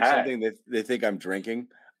me drink something, they think I'm drinking.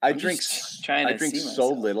 I drink so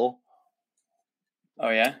little. Oh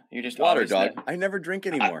yeah, you just water, dog. I never drink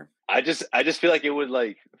anymore. I just feel like it would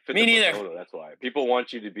like fit me the neither. persona. That's why people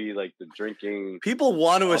want you to be like the drinking. People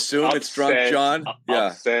want to assume it's drunk, John.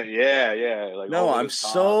 Upset. Yeah. Like no, I'm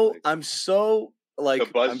so. Like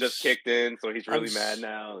the buzz just kicked in, so he's really mad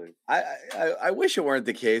now. I wish it weren't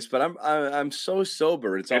the case, but I'm so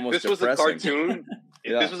sober. It's almost depressing.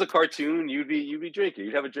 If this was a cartoon, you'd be drinking.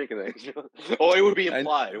 You'd have a drink in that. Oh, it would be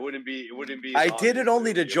implied. It wouldn't be. I did it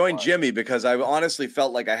only to join Jimmy because I honestly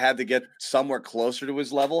felt like I had to get somewhere closer to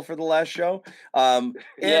his level for the last show.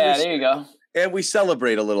 There you go. And we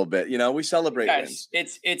celebrate a little bit, you know. We celebrate. Guys,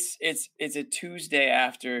 it's a Tuesday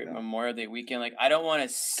after Memorial Day weekend. Like, I don't want to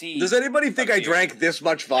see. Does anybody think I drank this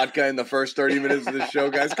much vodka in the first 30 minutes of this show,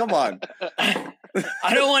 guys? Come on. I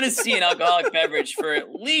don't want to see an alcoholic beverage for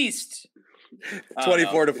at least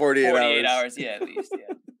 24 to 48 hours. Yeah, at least.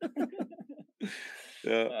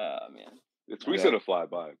 Yeah. Oh man, it's recent to fly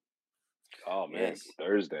by. Oh man, yes.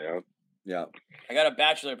 Thursday, huh? Yeah. I got a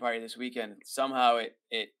bachelor party this weekend. Somehow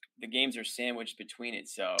the games are sandwiched between it,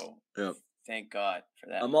 so thank God for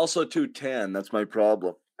that. I'm also too tan. That's my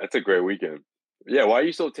problem. That's a great weekend. Yeah, why are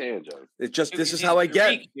you so tan, John? It's just this is how I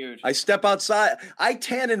get. Dude. I step outside. I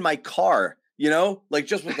tan in my car, you know, like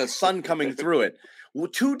just with the sun coming through it.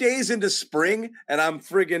 2 days into spring, and I'm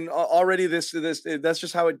friggin' already this. That's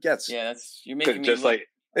just how it gets. Yeah, you're making me just look, like.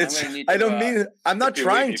 I'm not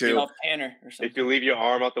trying to. If you leave your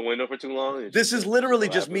arm out the window for too long, this is literally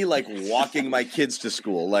just me like walking my kids to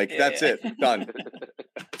school. Like that's it, done.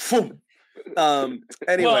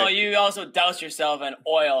 Anyway, well, you also douse yourself in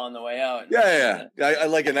oil on the way out. Yeah. I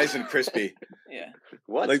like it nice and crispy. Yeah.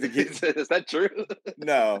 What? Like the kids. Is that true?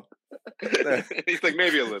 No. He's like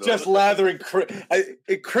maybe a little. Just lathering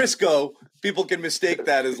Crisco. People can mistake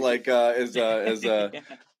that as like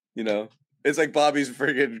you know. It's like Bobby's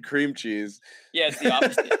friggin' cream cheese. Yeah, it's the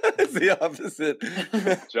opposite. It's the opposite.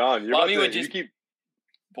 John, Bobby would just keep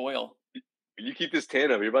boil. You keep this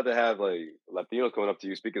tan up, you're about to have like Latinos coming up to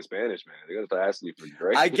you speaking Spanish, man. They're gonna start asking you for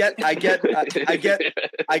drinks.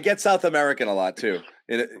 I get South American a lot too.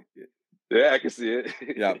 Yeah, I can see it.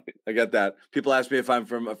 Yeah, I get that. People ask me if I'm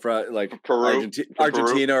from like Peru,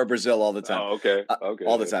 Argentina or Brazil all the time. Oh, okay, okay,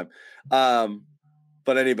 all the time.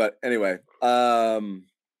 But anyway,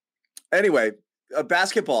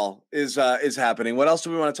 basketball is happening. What else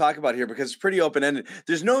do we want to talk about here? Because it's pretty open ended.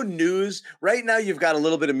 There's no news right now. You've got a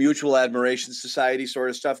little bit of mutual admiration society sort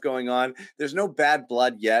of stuff going on. There's no bad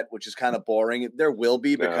blood yet, which is kind of boring. There will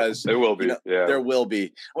be because there will be. There will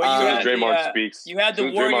be. Well, Draymond speaks. You had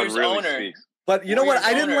the Warriors owner. Speaks. But you know what?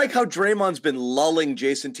 I didn't like how Draymond's been lulling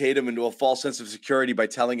Jason Tatum into a false sense of security by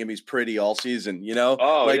telling him he's pretty all season, you know?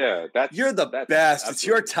 Oh, like, yeah. You're the best. Absolutely. It's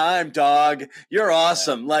your time, dog. You're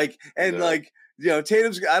awesome. You know,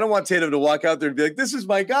 I don't want Tatum to walk out there and be like, this is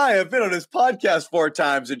my guy. I've been on his podcast 4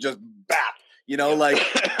 times and just bap. You know, like,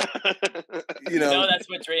 you know. That's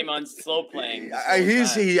what Draymond's slow playing.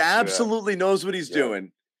 He absolutely knows what he's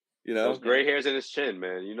doing. You know, those gray hairs in his chin,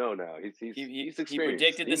 man. You know now he's experienced. He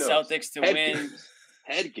predicted the Celtics to win.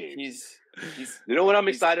 Head game. He's. You know what I'm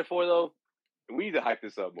excited for though? We need to hype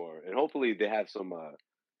this up more, and hopefully they have some.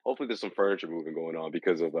 Hopefully there's some furniture moving going on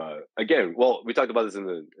because of again. Well, we talked about this in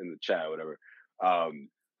the chat, or whatever. A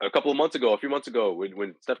few months ago,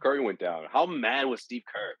 when Steph Curry went down, how mad was Steve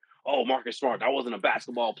Kerr? Oh, Marcus Smart, that wasn't a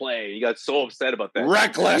basketball play. He got so upset about that.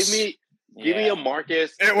 Reckless. Give me a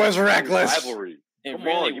Marcus. It was reckless. Rivalry. It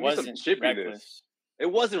really wasn't reckless.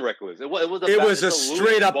 It wasn't reckless. It was a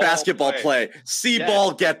straight up basketball play. See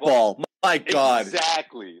ball, get ball. My God.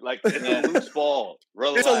 Exactly. Like it's a loose ball.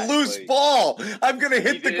 Relax. It's a loose ball. I'm gonna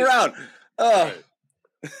hit the ground.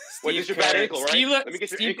 Wait, this is your bad ankle, right? Let me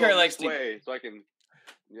get your ankle this way so I can.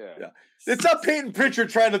 Yeah. It's not Peyton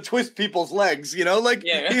Pritchard trying to twist people's legs, you know, like.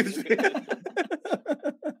 Yeah.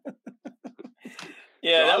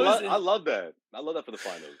 I love that. I love that for the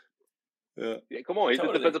finals. Yeah, come on. He's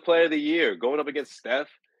the defensive player of the year going up against Steph.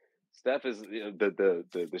 Steph is the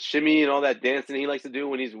shimmy and all that dancing he likes to do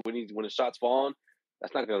when his shots falling.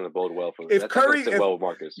 That's not going to bode well for him. That's not going to sit well with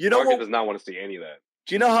Marcus. Marcus does not want to see any of that.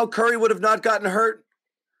 Do you know how Curry would have not gotten hurt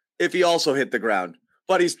if he also hit the ground?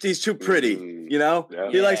 But he's too pretty, you know. Yeah.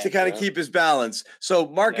 He likes to kind of keep his balance. So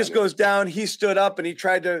Marcus goes down. He stood up and he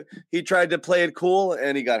tried to play it cool,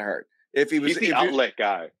 and he got hurt. He's the outlet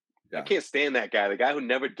guy. Yeah. I can't stand that guy. The guy who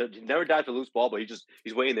never dives for loose ball, but he's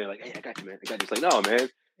waiting there like, hey, I got you, man. I got you. It's like, no, man.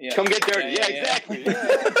 Yeah. Come get dirty. Yeah, exactly. Yeah.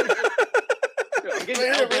 I'm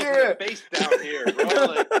getting face down here, bro.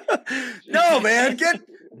 Like, no, man.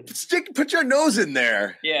 Put your nose in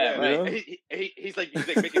there. Yeah, right. He's like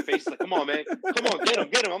making faces like, come on, man. Come on,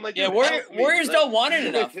 get him. I'm like, Warriors don't want it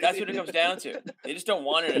enough. That's what it comes down to. They just don't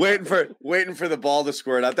want it enough. Waiting for the ball to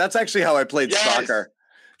squirt out. That's actually how I played soccer.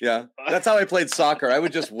 Yeah, that's how I played soccer. I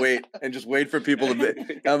would just wait for people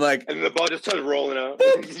to. I'm like, and the ball just starts rolling out.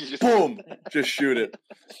 Boom! Just shoot it.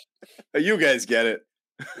 You guys get it.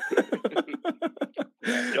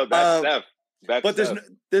 Yo, that's Steph. But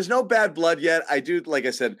there's no bad blood yet. I do, like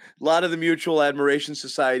I said, a lot of the mutual admiration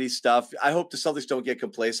society stuff. I hope the Celtics don't get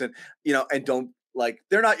complacent, you know, and don't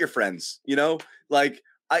they're not your friends, you know, like.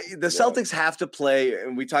 The Celtics have to play,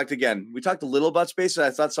 and we talked a little about space, and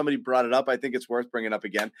I thought somebody brought it up. I think it's worth bringing up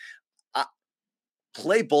again.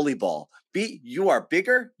 Play bully ball. You are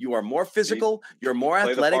bigger, you are more physical, you're more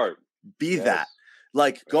athletic. Be that.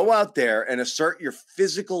 Go out there and assert your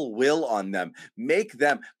physical will on them. Make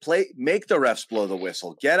them play, make the refs blow the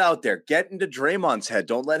whistle. Get out there, get into Draymond's head.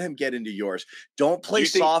 Don't let him get into yours. Don't play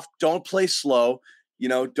soft, don't play slow. You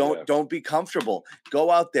know, don't be comfortable.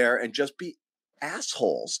 Go out there and just be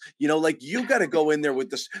assholes, you know, you got to go in there with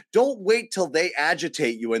this. Don't wait till they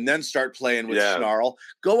agitate you and then start playing with snarl.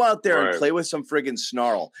 Go out there and play with some friggin'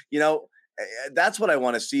 snarl. You know, that's what I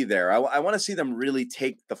want to see there. I want to see them really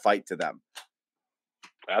take the fight to them.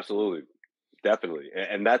 Absolutely, definitely,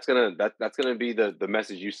 and that's gonna be the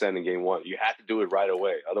message you send in game one. You have to do it right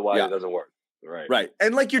away, otherwise it doesn't work. Right,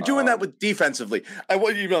 and you're doing that with defensively.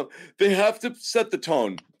 They have to set the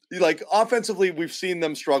tone. Offensively, we've seen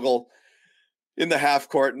them struggle in the half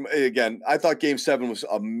court. Again, I thought Game 7 was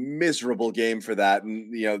a miserable game for that.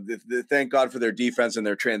 And, you know, thank God for their defense and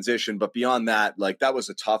their transition. But beyond that, that was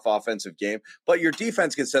a tough offensive game. But your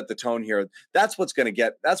defense can set the tone here. That's what's going to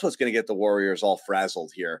get the Warriors all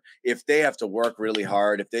frazzled here. If they have to work really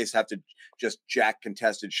hard, if they have to just jack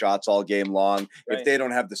contested shots all game long, if they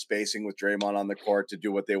don't have the spacing with Draymond on the court to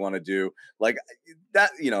do what they want to do,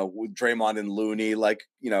 that, you know, with Draymond and Looney,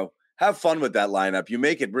 have fun with that lineup. You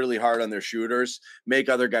make it really hard on their shooters, make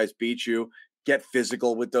other guys beat you. get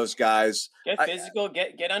physical with those guys. Get physical,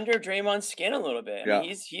 get under Draymond's skin a little bit. I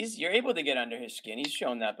mean, you're able to get under his skin. He's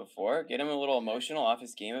shown that before. Get him a little emotional off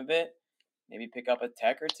his game a bit. Maybe pick up a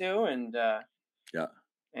tech or two, and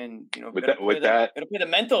and with that, it'll be the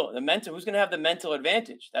mental. Who's going to have the mental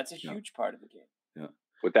advantage? That's a huge part of the game. Yeah.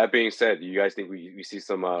 With that being said, do you guys think we see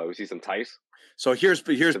some Tice? So here's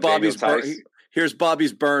Bobby's here's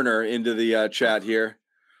Bobby's burner into the chat here.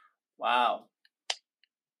 Wow.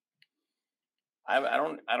 I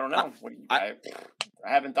don't know. I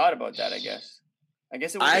haven't thought about that. I guess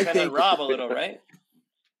it would depend on Rob a little, right?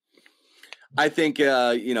 I think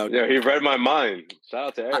Yeah, he read my mind. Shout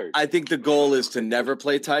out to Eric. I think the goal is to never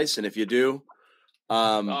play Tice, and if you do,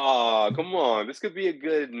 come on, this could be a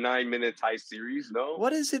good 9-minute Tice series. No,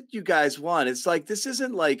 what is it you guys want? It's like this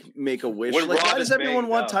isn't like Make a Wish. Like, why does everyone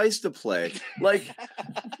want Tice to play? Like,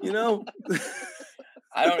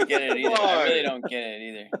 I don't get it either. I really don't get it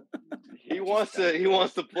either. He wants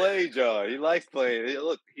to play, John. He likes playing.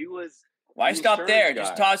 Look, he was. Why stop there?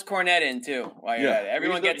 Just toss Cornette in too. While you're at it.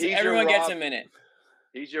 Everyone gets a minute.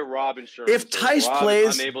 He's your Rob insurance. If Tice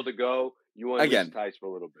plays, unable to go, you want to use Tice for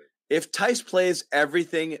a little bit. If Tice plays,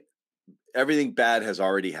 everything bad has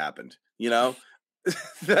already happened.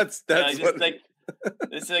 That's what.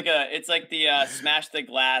 It's like the smash the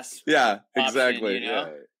glass. Yeah, option, exactly.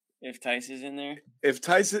 If Tice is in there, if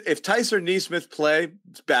Tice or Nesmith play,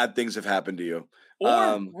 bad things have happened to you.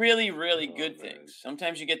 Or really, really good things.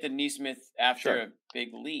 Sometimes you get the Nesmith after a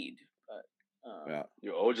big lead. But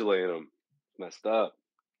you're Ojale in him. Messed up.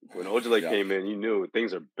 When Ojale came in, you knew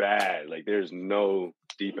things are bad. Like there's no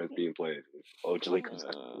defense being played. Ojale comes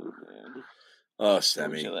out. Oh,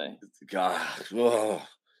 Semi. God. Oh.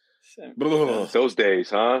 Those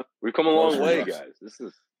days, huh? We've come a long way, guys.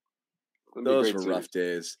 Those were rough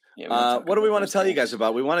days. What do we want to tell you guys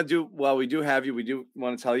about? We want to do, we do have you. We do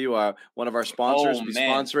want to tell you one of our sponsors will be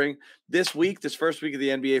sponsoring this week. This first week of the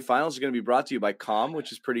NBA Finals is going to be brought to you by Calm,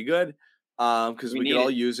 which is pretty good because we can all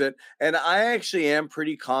use it. And I actually am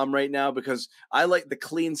pretty calm right now because I like the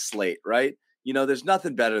clean slate, right? There's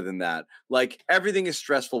nothing better than that. Like everything is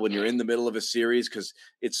stressful when you're in the middle of a series because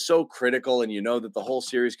it's so critical and you know that the whole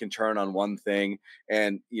series can turn on one thing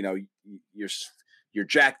and, you're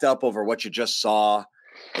jacked up over what you just saw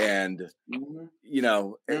and,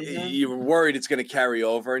 you're worried it's going to carry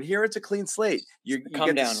over. And here it's a clean slate. You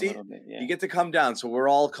get to see, a little bit, you get to come down. So we're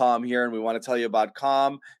all calm here. And we want to tell you about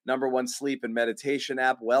Calm, #1 sleep and meditation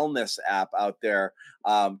app, wellness app out there.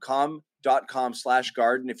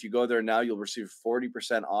 Calm.com/garden. If you go there now, you'll receive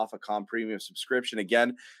 40% off a Calm premium subscription.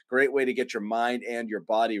 Again, great way to get your mind and your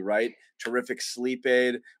body right. Terrific sleep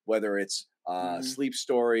aid, whether it's sleep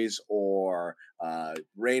stories or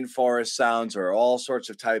rainforest sounds or all sorts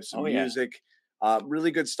of types of music. Really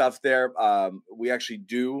good stuff there. We actually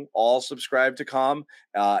do all subscribe to Calm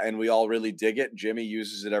and we all really dig it. Jimmy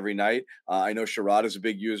uses it every night. I know Sherrod is a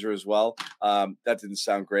big user as well. That didn't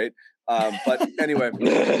sound great. But anyway,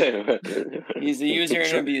 he's a user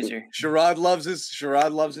and abuser. Sherrod loves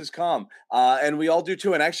his Calm, and we all do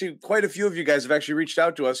too. And actually, quite a few of you guys have actually reached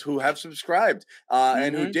out to us who have subscribed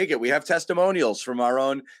and who dig it. We have testimonials from our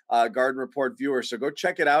own Garden Report viewers, so go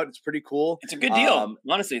check it out. It's pretty cool. It's a good deal.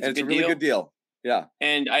 Honestly, it's a really good deal. Yeah,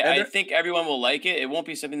 and I think everyone will like it. It won't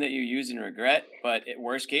be something that you use and regret. But at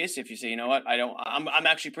worst case, if you say, you know what, I'm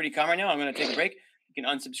actually pretty calm right now. I'm going to take a break. You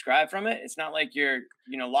can unsubscribe from it. It's not like you're,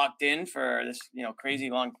 locked in for this, crazy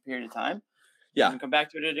long period of time. Yeah. You can come back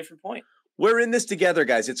to it at a different point. We're in this together,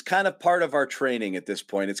 guys. It's kind of part of our training at this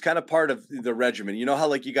point. It's kind of part of the regimen. You know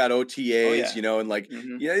how you got OTAs,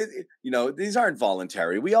 and these aren't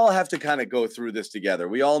voluntary. We all have to kind of go through this together.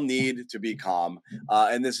 We all need to be calm.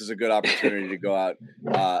 And this is a good opportunity to go out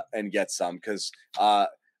and get some because,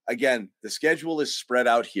 again, the schedule is spread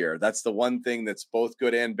out here. That's the one thing that's both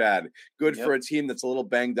good and bad. Good for a team that's a little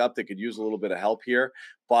banged up that could use a little bit of help here.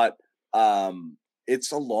 But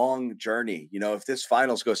it's a long journey. If this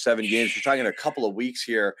finals go 7 games, we're talking a couple of weeks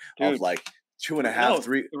here of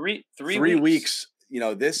 2.5, 3 weeks.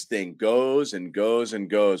 This thing goes and goes and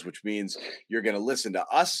goes, which means you're going to listen to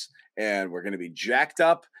us and we're going to be jacked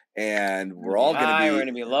up and we're all going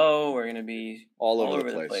to be low. We're going to be all over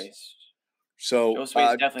the place. So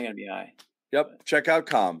Ghostface definitely going to be high. Yep. Check out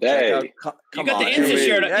Calm. Hey. You got the Insta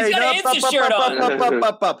shirt on. He's got the Insta shirt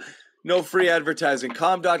on. No free advertising.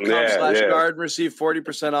 Calm.com/garden. Receive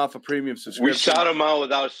 40% off a premium subscription. We shout them out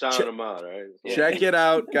without shouting them out, right? Check it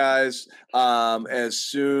out, guys, as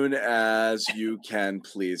soon as you can,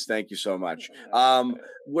 please. Thank you so much.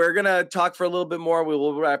 We're going to talk for a little bit more. We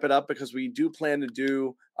will wrap it up because we do plan to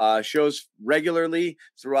do shows regularly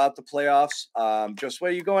throughout the playoffs.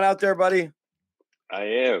 Josue, you going out there, buddy? I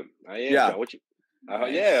am. Yeah. What you?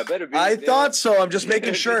 Yeah, I better be. I thought so. I'm just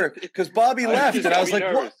making sure because Bobby left, and I was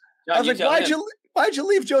like, "What?" I was like, "Why'd you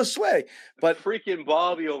leave Josue?" But freaking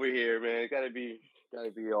Bobby over here, man, gotta be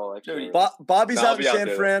all extra. Bobby's out in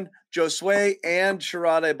San Fran. Josue and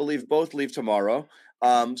Sherrod, I believe, both leave tomorrow.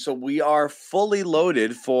 So we are fully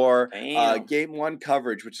loaded for game 1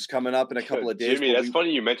 coverage, which is coming up in a couple of days. Jimmy, that's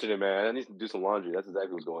funny you mentioned it, man. I need to do some laundry. That's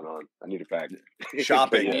exactly what's going on. I need a pack.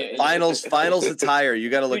 Shopping. Finals attire. You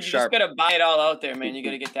got to look sharp. You just got to buy it all out there, man. You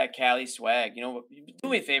got to get that Cali swag. You know, do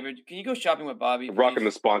me a favor. Can you go shopping with Bobby? Please? Rocking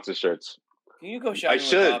the sponsor shirts. Can you go shopping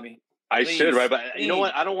with Bobby? I should, right? But you know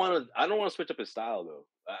what? I don't want to switch up his style though.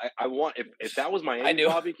 I want if that was Miami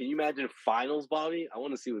Bobby, can you imagine finals Bobby? I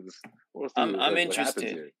want to see what this. I'm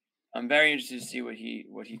interested. I'm very interested to see what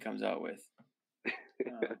he comes out with.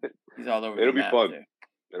 He's all over. It'll be fun.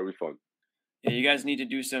 It'll be fun. Yeah, you guys need to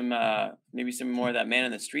do some maybe some more of that man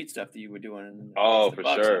in the street stuff that you were doing. For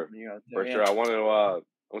sure. For sure. I want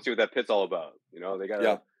to see what that pit's all about. You know, they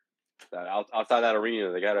got outside that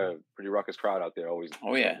arena, they got a pretty ruckus crowd out there always.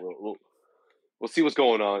 Oh yeah. We'll see what's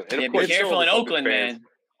going on. And of course, be careful in Oakland, man.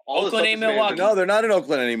 Oakland ain't Milwaukee. No, they're not in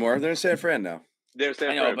Oakland anymore. They're in San Fran now. They're in San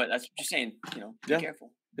Fran. I know, but that's just saying. You know, be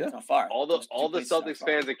careful. Yeah, it's not far. All the Celtics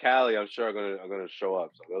fans in Cali, I'm sure, are gonna show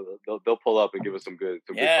up. So they'll pull up and give us some good.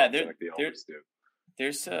 Like they always do.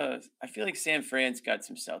 There's I feel like San Fran's got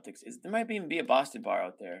some Celtics. There might even be a Boston bar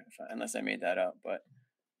out there, unless I made that up. But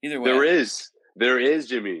either way, there is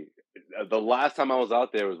Jimmy. The last time I was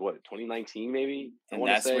out there was 2019 maybe. And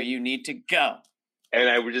that's where you need to go. And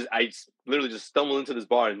I literally just stumbled into this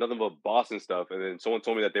bar and nothing but Boston stuff. And then someone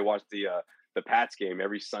told me that they watched the Pats game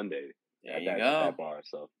every Sunday. There you go. That bar,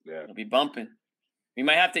 so yeah, it'll be bumping. We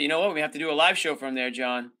might have to. You know what? We have to do a live show from there,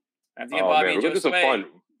 John. I have to get Bobby and Joe Sway.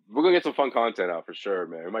 We're gonna get some fun content out for sure,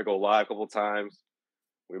 man. We might go live a couple of times.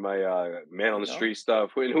 We might man on the street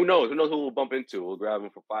stuff. Who knows? Who knows who we'll bump into? We'll grab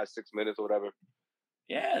them for 5-6 minutes or whatever.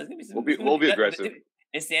 Yeah, there's gonna be some. We'll be aggressive.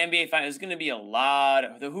 It's the NBA final. There's gonna be a lot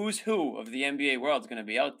of the who's who of the NBA world is gonna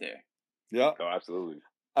be out there. Yeah. Oh, absolutely.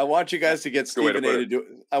 I want you guys to get Stephen A to do.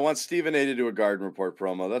 I want Stephen A to do a Garden Report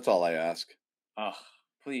promo. That's all I ask. Oh,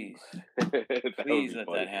 please, please let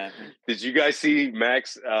that happen. Did you guys see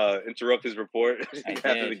Max interrupt his report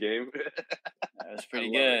after the game? That was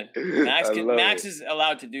pretty good. Max is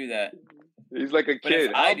allowed to do that. He's like a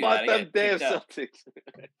kid. How about them damn Celtics?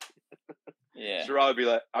 Yeah. Sherrod would be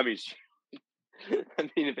like, I mean,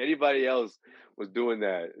 if anybody else was doing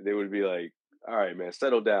that, they would be like, all right, man,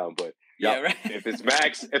 settle down. But yeah, right. If it's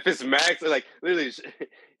Max, like literally,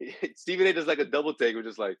 Stephen A does like a double take. We're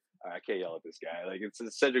just like, I can't yell at this guy. Like it's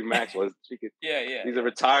Cedric Maxwell. Yeah. He's a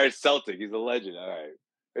retired Celtic. He's a legend. All right.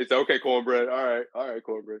 It's okay, Cornbread. All right,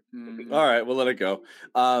 Cornbread. Mm-hmm. All right, we'll let it go.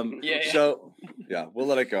 So we'll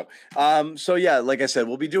let it go. So yeah, like I said,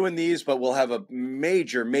 we'll be doing these, but we'll have a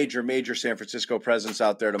major San Francisco presence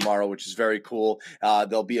out there tomorrow, which is very cool.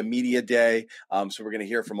 There'll be a media day, so we're going to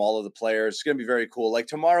hear from all of the players. It's going to be very cool. Like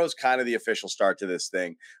tomorrow's kind of the official start to this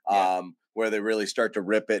thing. Where they really start to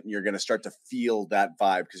rip it and you're going to start to feel that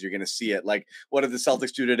vibe because you're going to see it. Like, what did the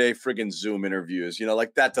Celtics do today? Friggin' Zoom interviews. You know,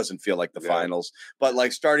 like that doesn't feel like the finals. But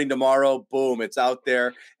like starting tomorrow, boom, it's out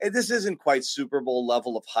there. And this isn't quite Super Bowl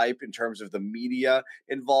level of hype in terms of the media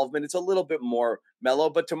involvement. It's a little bit more mellow.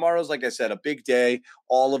 But tomorrow's, like I said, a big day.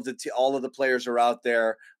 All of the players are out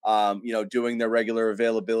there, doing their regular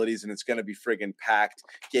availabilities, and it's going to be friggin' packed.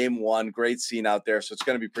 Game 1, great scene out there. So it's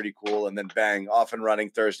going to be pretty cool. And then bang, off and running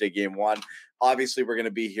Thursday, game 1. Obviously, we're going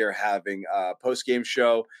to be here having a post-game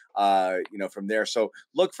show, from there. So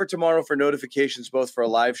look for tomorrow for notifications, both for a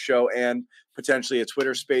live show and potentially a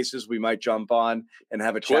Twitter Spaces. We might jump on and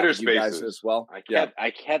have a chat with you guys as well.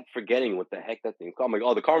 I kept forgetting what the heck that thing's called. I'm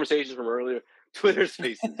like, the conversations from earlier. Twitter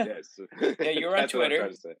Spaces, yes. Yeah, you're on Twitter.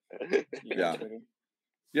 Yeah.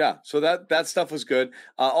 Yeah, so that stuff was good.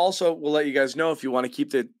 Also, we'll let you guys know if you want to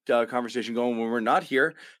keep the conversation going when we're not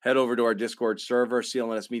here, head over to our Discord server,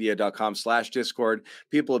 clnsmedia.com/Discord.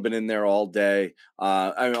 People have been in there all day.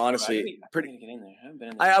 I mean, honestly,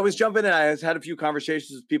 I was jumping in. I had a few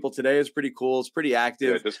conversations with people today. It's pretty cool. It's pretty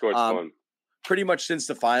active. Yeah, Discord's fun. Pretty much since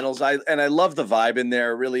the finals. I love the vibe in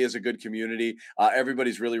there. It really is a good community.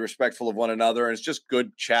 Everybody's really respectful of one another, and it's just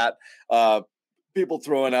good chat. People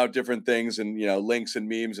throwing out different things and, links and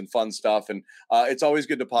memes and fun stuff. And it's always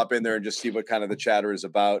good to pop in there and just see what kind of the chatter is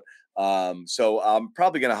about. So I'm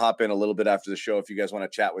probably going to hop in a little bit after the show if you guys want to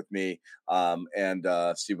chat with me and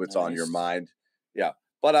see what's on your mind. Yeah.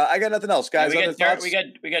 But I got nothing else, guys. Yeah, we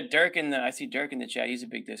got Dirk in the. I see Dirk in the chat. He's a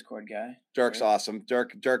big Discord guy. Dirk's awesome.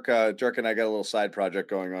 Dirk and I got a little side project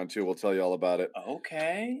going on too. We'll tell you all about it.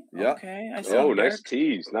 Okay. Yeah. Okay. Nice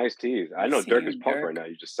tease. I know Dirk is pumped right now.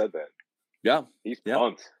 You just said that. Yeah. He's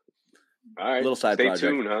pumped. All right. Little side project. Stay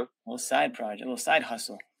tuned, huh? Little side project. Little side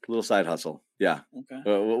hustle. Yeah. Okay.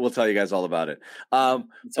 We'll tell you guys all about it.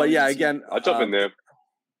 But yeah, again, I'll jump in there.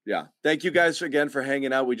 Yeah. Thank you guys again for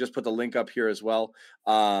hanging out. We just put the link up here as well.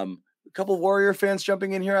 A couple Warrior fans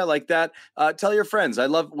jumping in here. I like that. Tell your friends.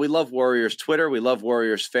 We love Warriors Twitter. We love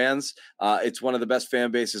Warriors fans. It's one of the best fan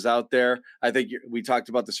bases out there. I think we talked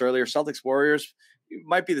about this earlier. Celtics Warriors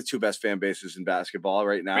might be the two best fan bases in basketball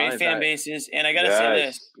right now. Great fan bases. And I got to say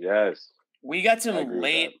this. Yes. We got some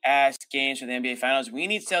late ass games for the NBA Finals. We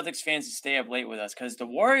need Celtics fans to stay up late with us because the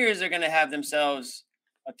Warriors are going to have themselves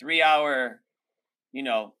a 3-hour,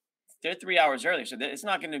 they're 3 hours earlier. So it's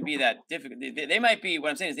not going to be that difficult. They might be, what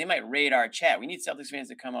I'm saying is they might raid our chat. We need Celtics fans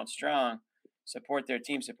to come out strong, support their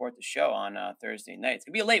team, support the show on Thursday night. It's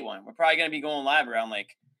going to be a late one. We're probably going to be going live around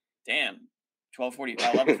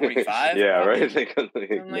 11:45. Yeah, right.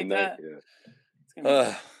 Something like that.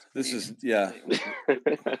 Yeah. This is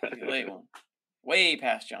late one. Way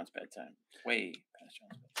past John's bedtime.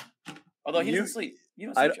 Although he doesn't sleep. You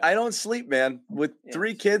don't sleep, I don't sleep, man. With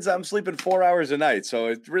 3 kids, I'm sleeping 4 hours a night, so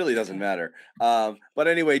it really doesn't matter. But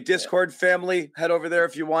anyway, Discord family, head over there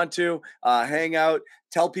if you want to hang out.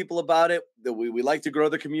 Tell people about it. We like to grow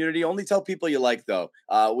the community. Only tell people you like, though.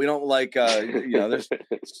 We don't like, there's,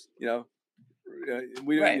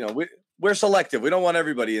 we're selective. We don't want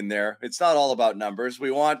everybody in there. It's not all about numbers.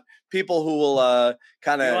 We want people who will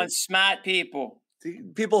we want smart people.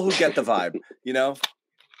 People who get the vibe, Yeah.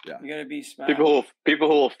 You gotta be smart. People who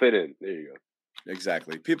will fit in. There you go.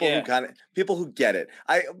 Exactly. People who get it.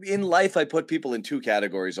 In life I put people in 2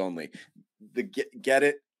 categories only. The get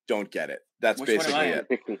it, don't get it. That's Which basically it.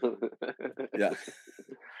 Yeah.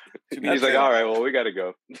 He's like, all right, well, we got to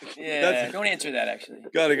go. Yeah, don't answer that, actually.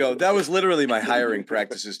 Got to go. That was literally my hiring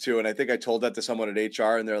practices, too. And I think I told that to someone at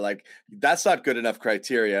HR, and they're like, that's not good enough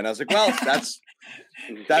criteria. And I was like, well, that's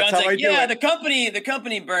John's how I do it. The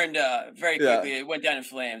company burned very quickly. It went down in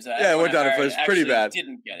flames. It went down in flames. Pretty bad.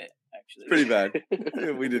 Didn't get it, actually. Pretty bad.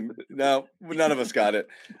 We didn't. No, none of us got it.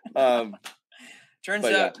 Turns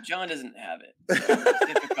out John doesn't have it. So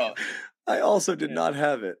it's difficult. I also did not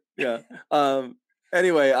have it. Yeah.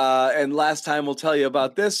 Anyway, and last time we'll tell you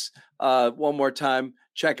about this. One more time,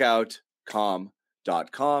 check out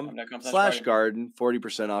calm.com/garden,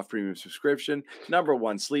 40% off premium subscription.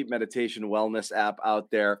 #1 sleep meditation wellness app out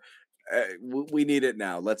there. We need it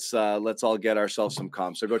now. Let's all get ourselves some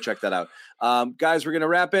Calm. So go check that out. Guys, we're going to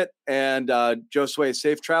wrap it. And Josue,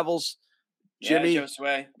 safe travels. Jimmy,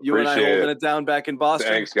 Josue. You and I holding it down back in Boston.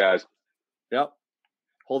 Thanks, guys. Yep.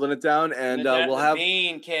 Holding it down. And we'll have...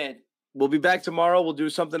 mean kid. We'll be back tomorrow. We'll do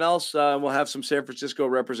something else. We'll have some San Francisco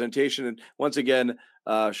representation. And once again,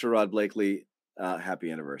 Sherrod Blakely,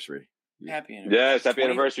 happy anniversary. Happy anniversary. Yes, happy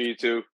anniversary, you two.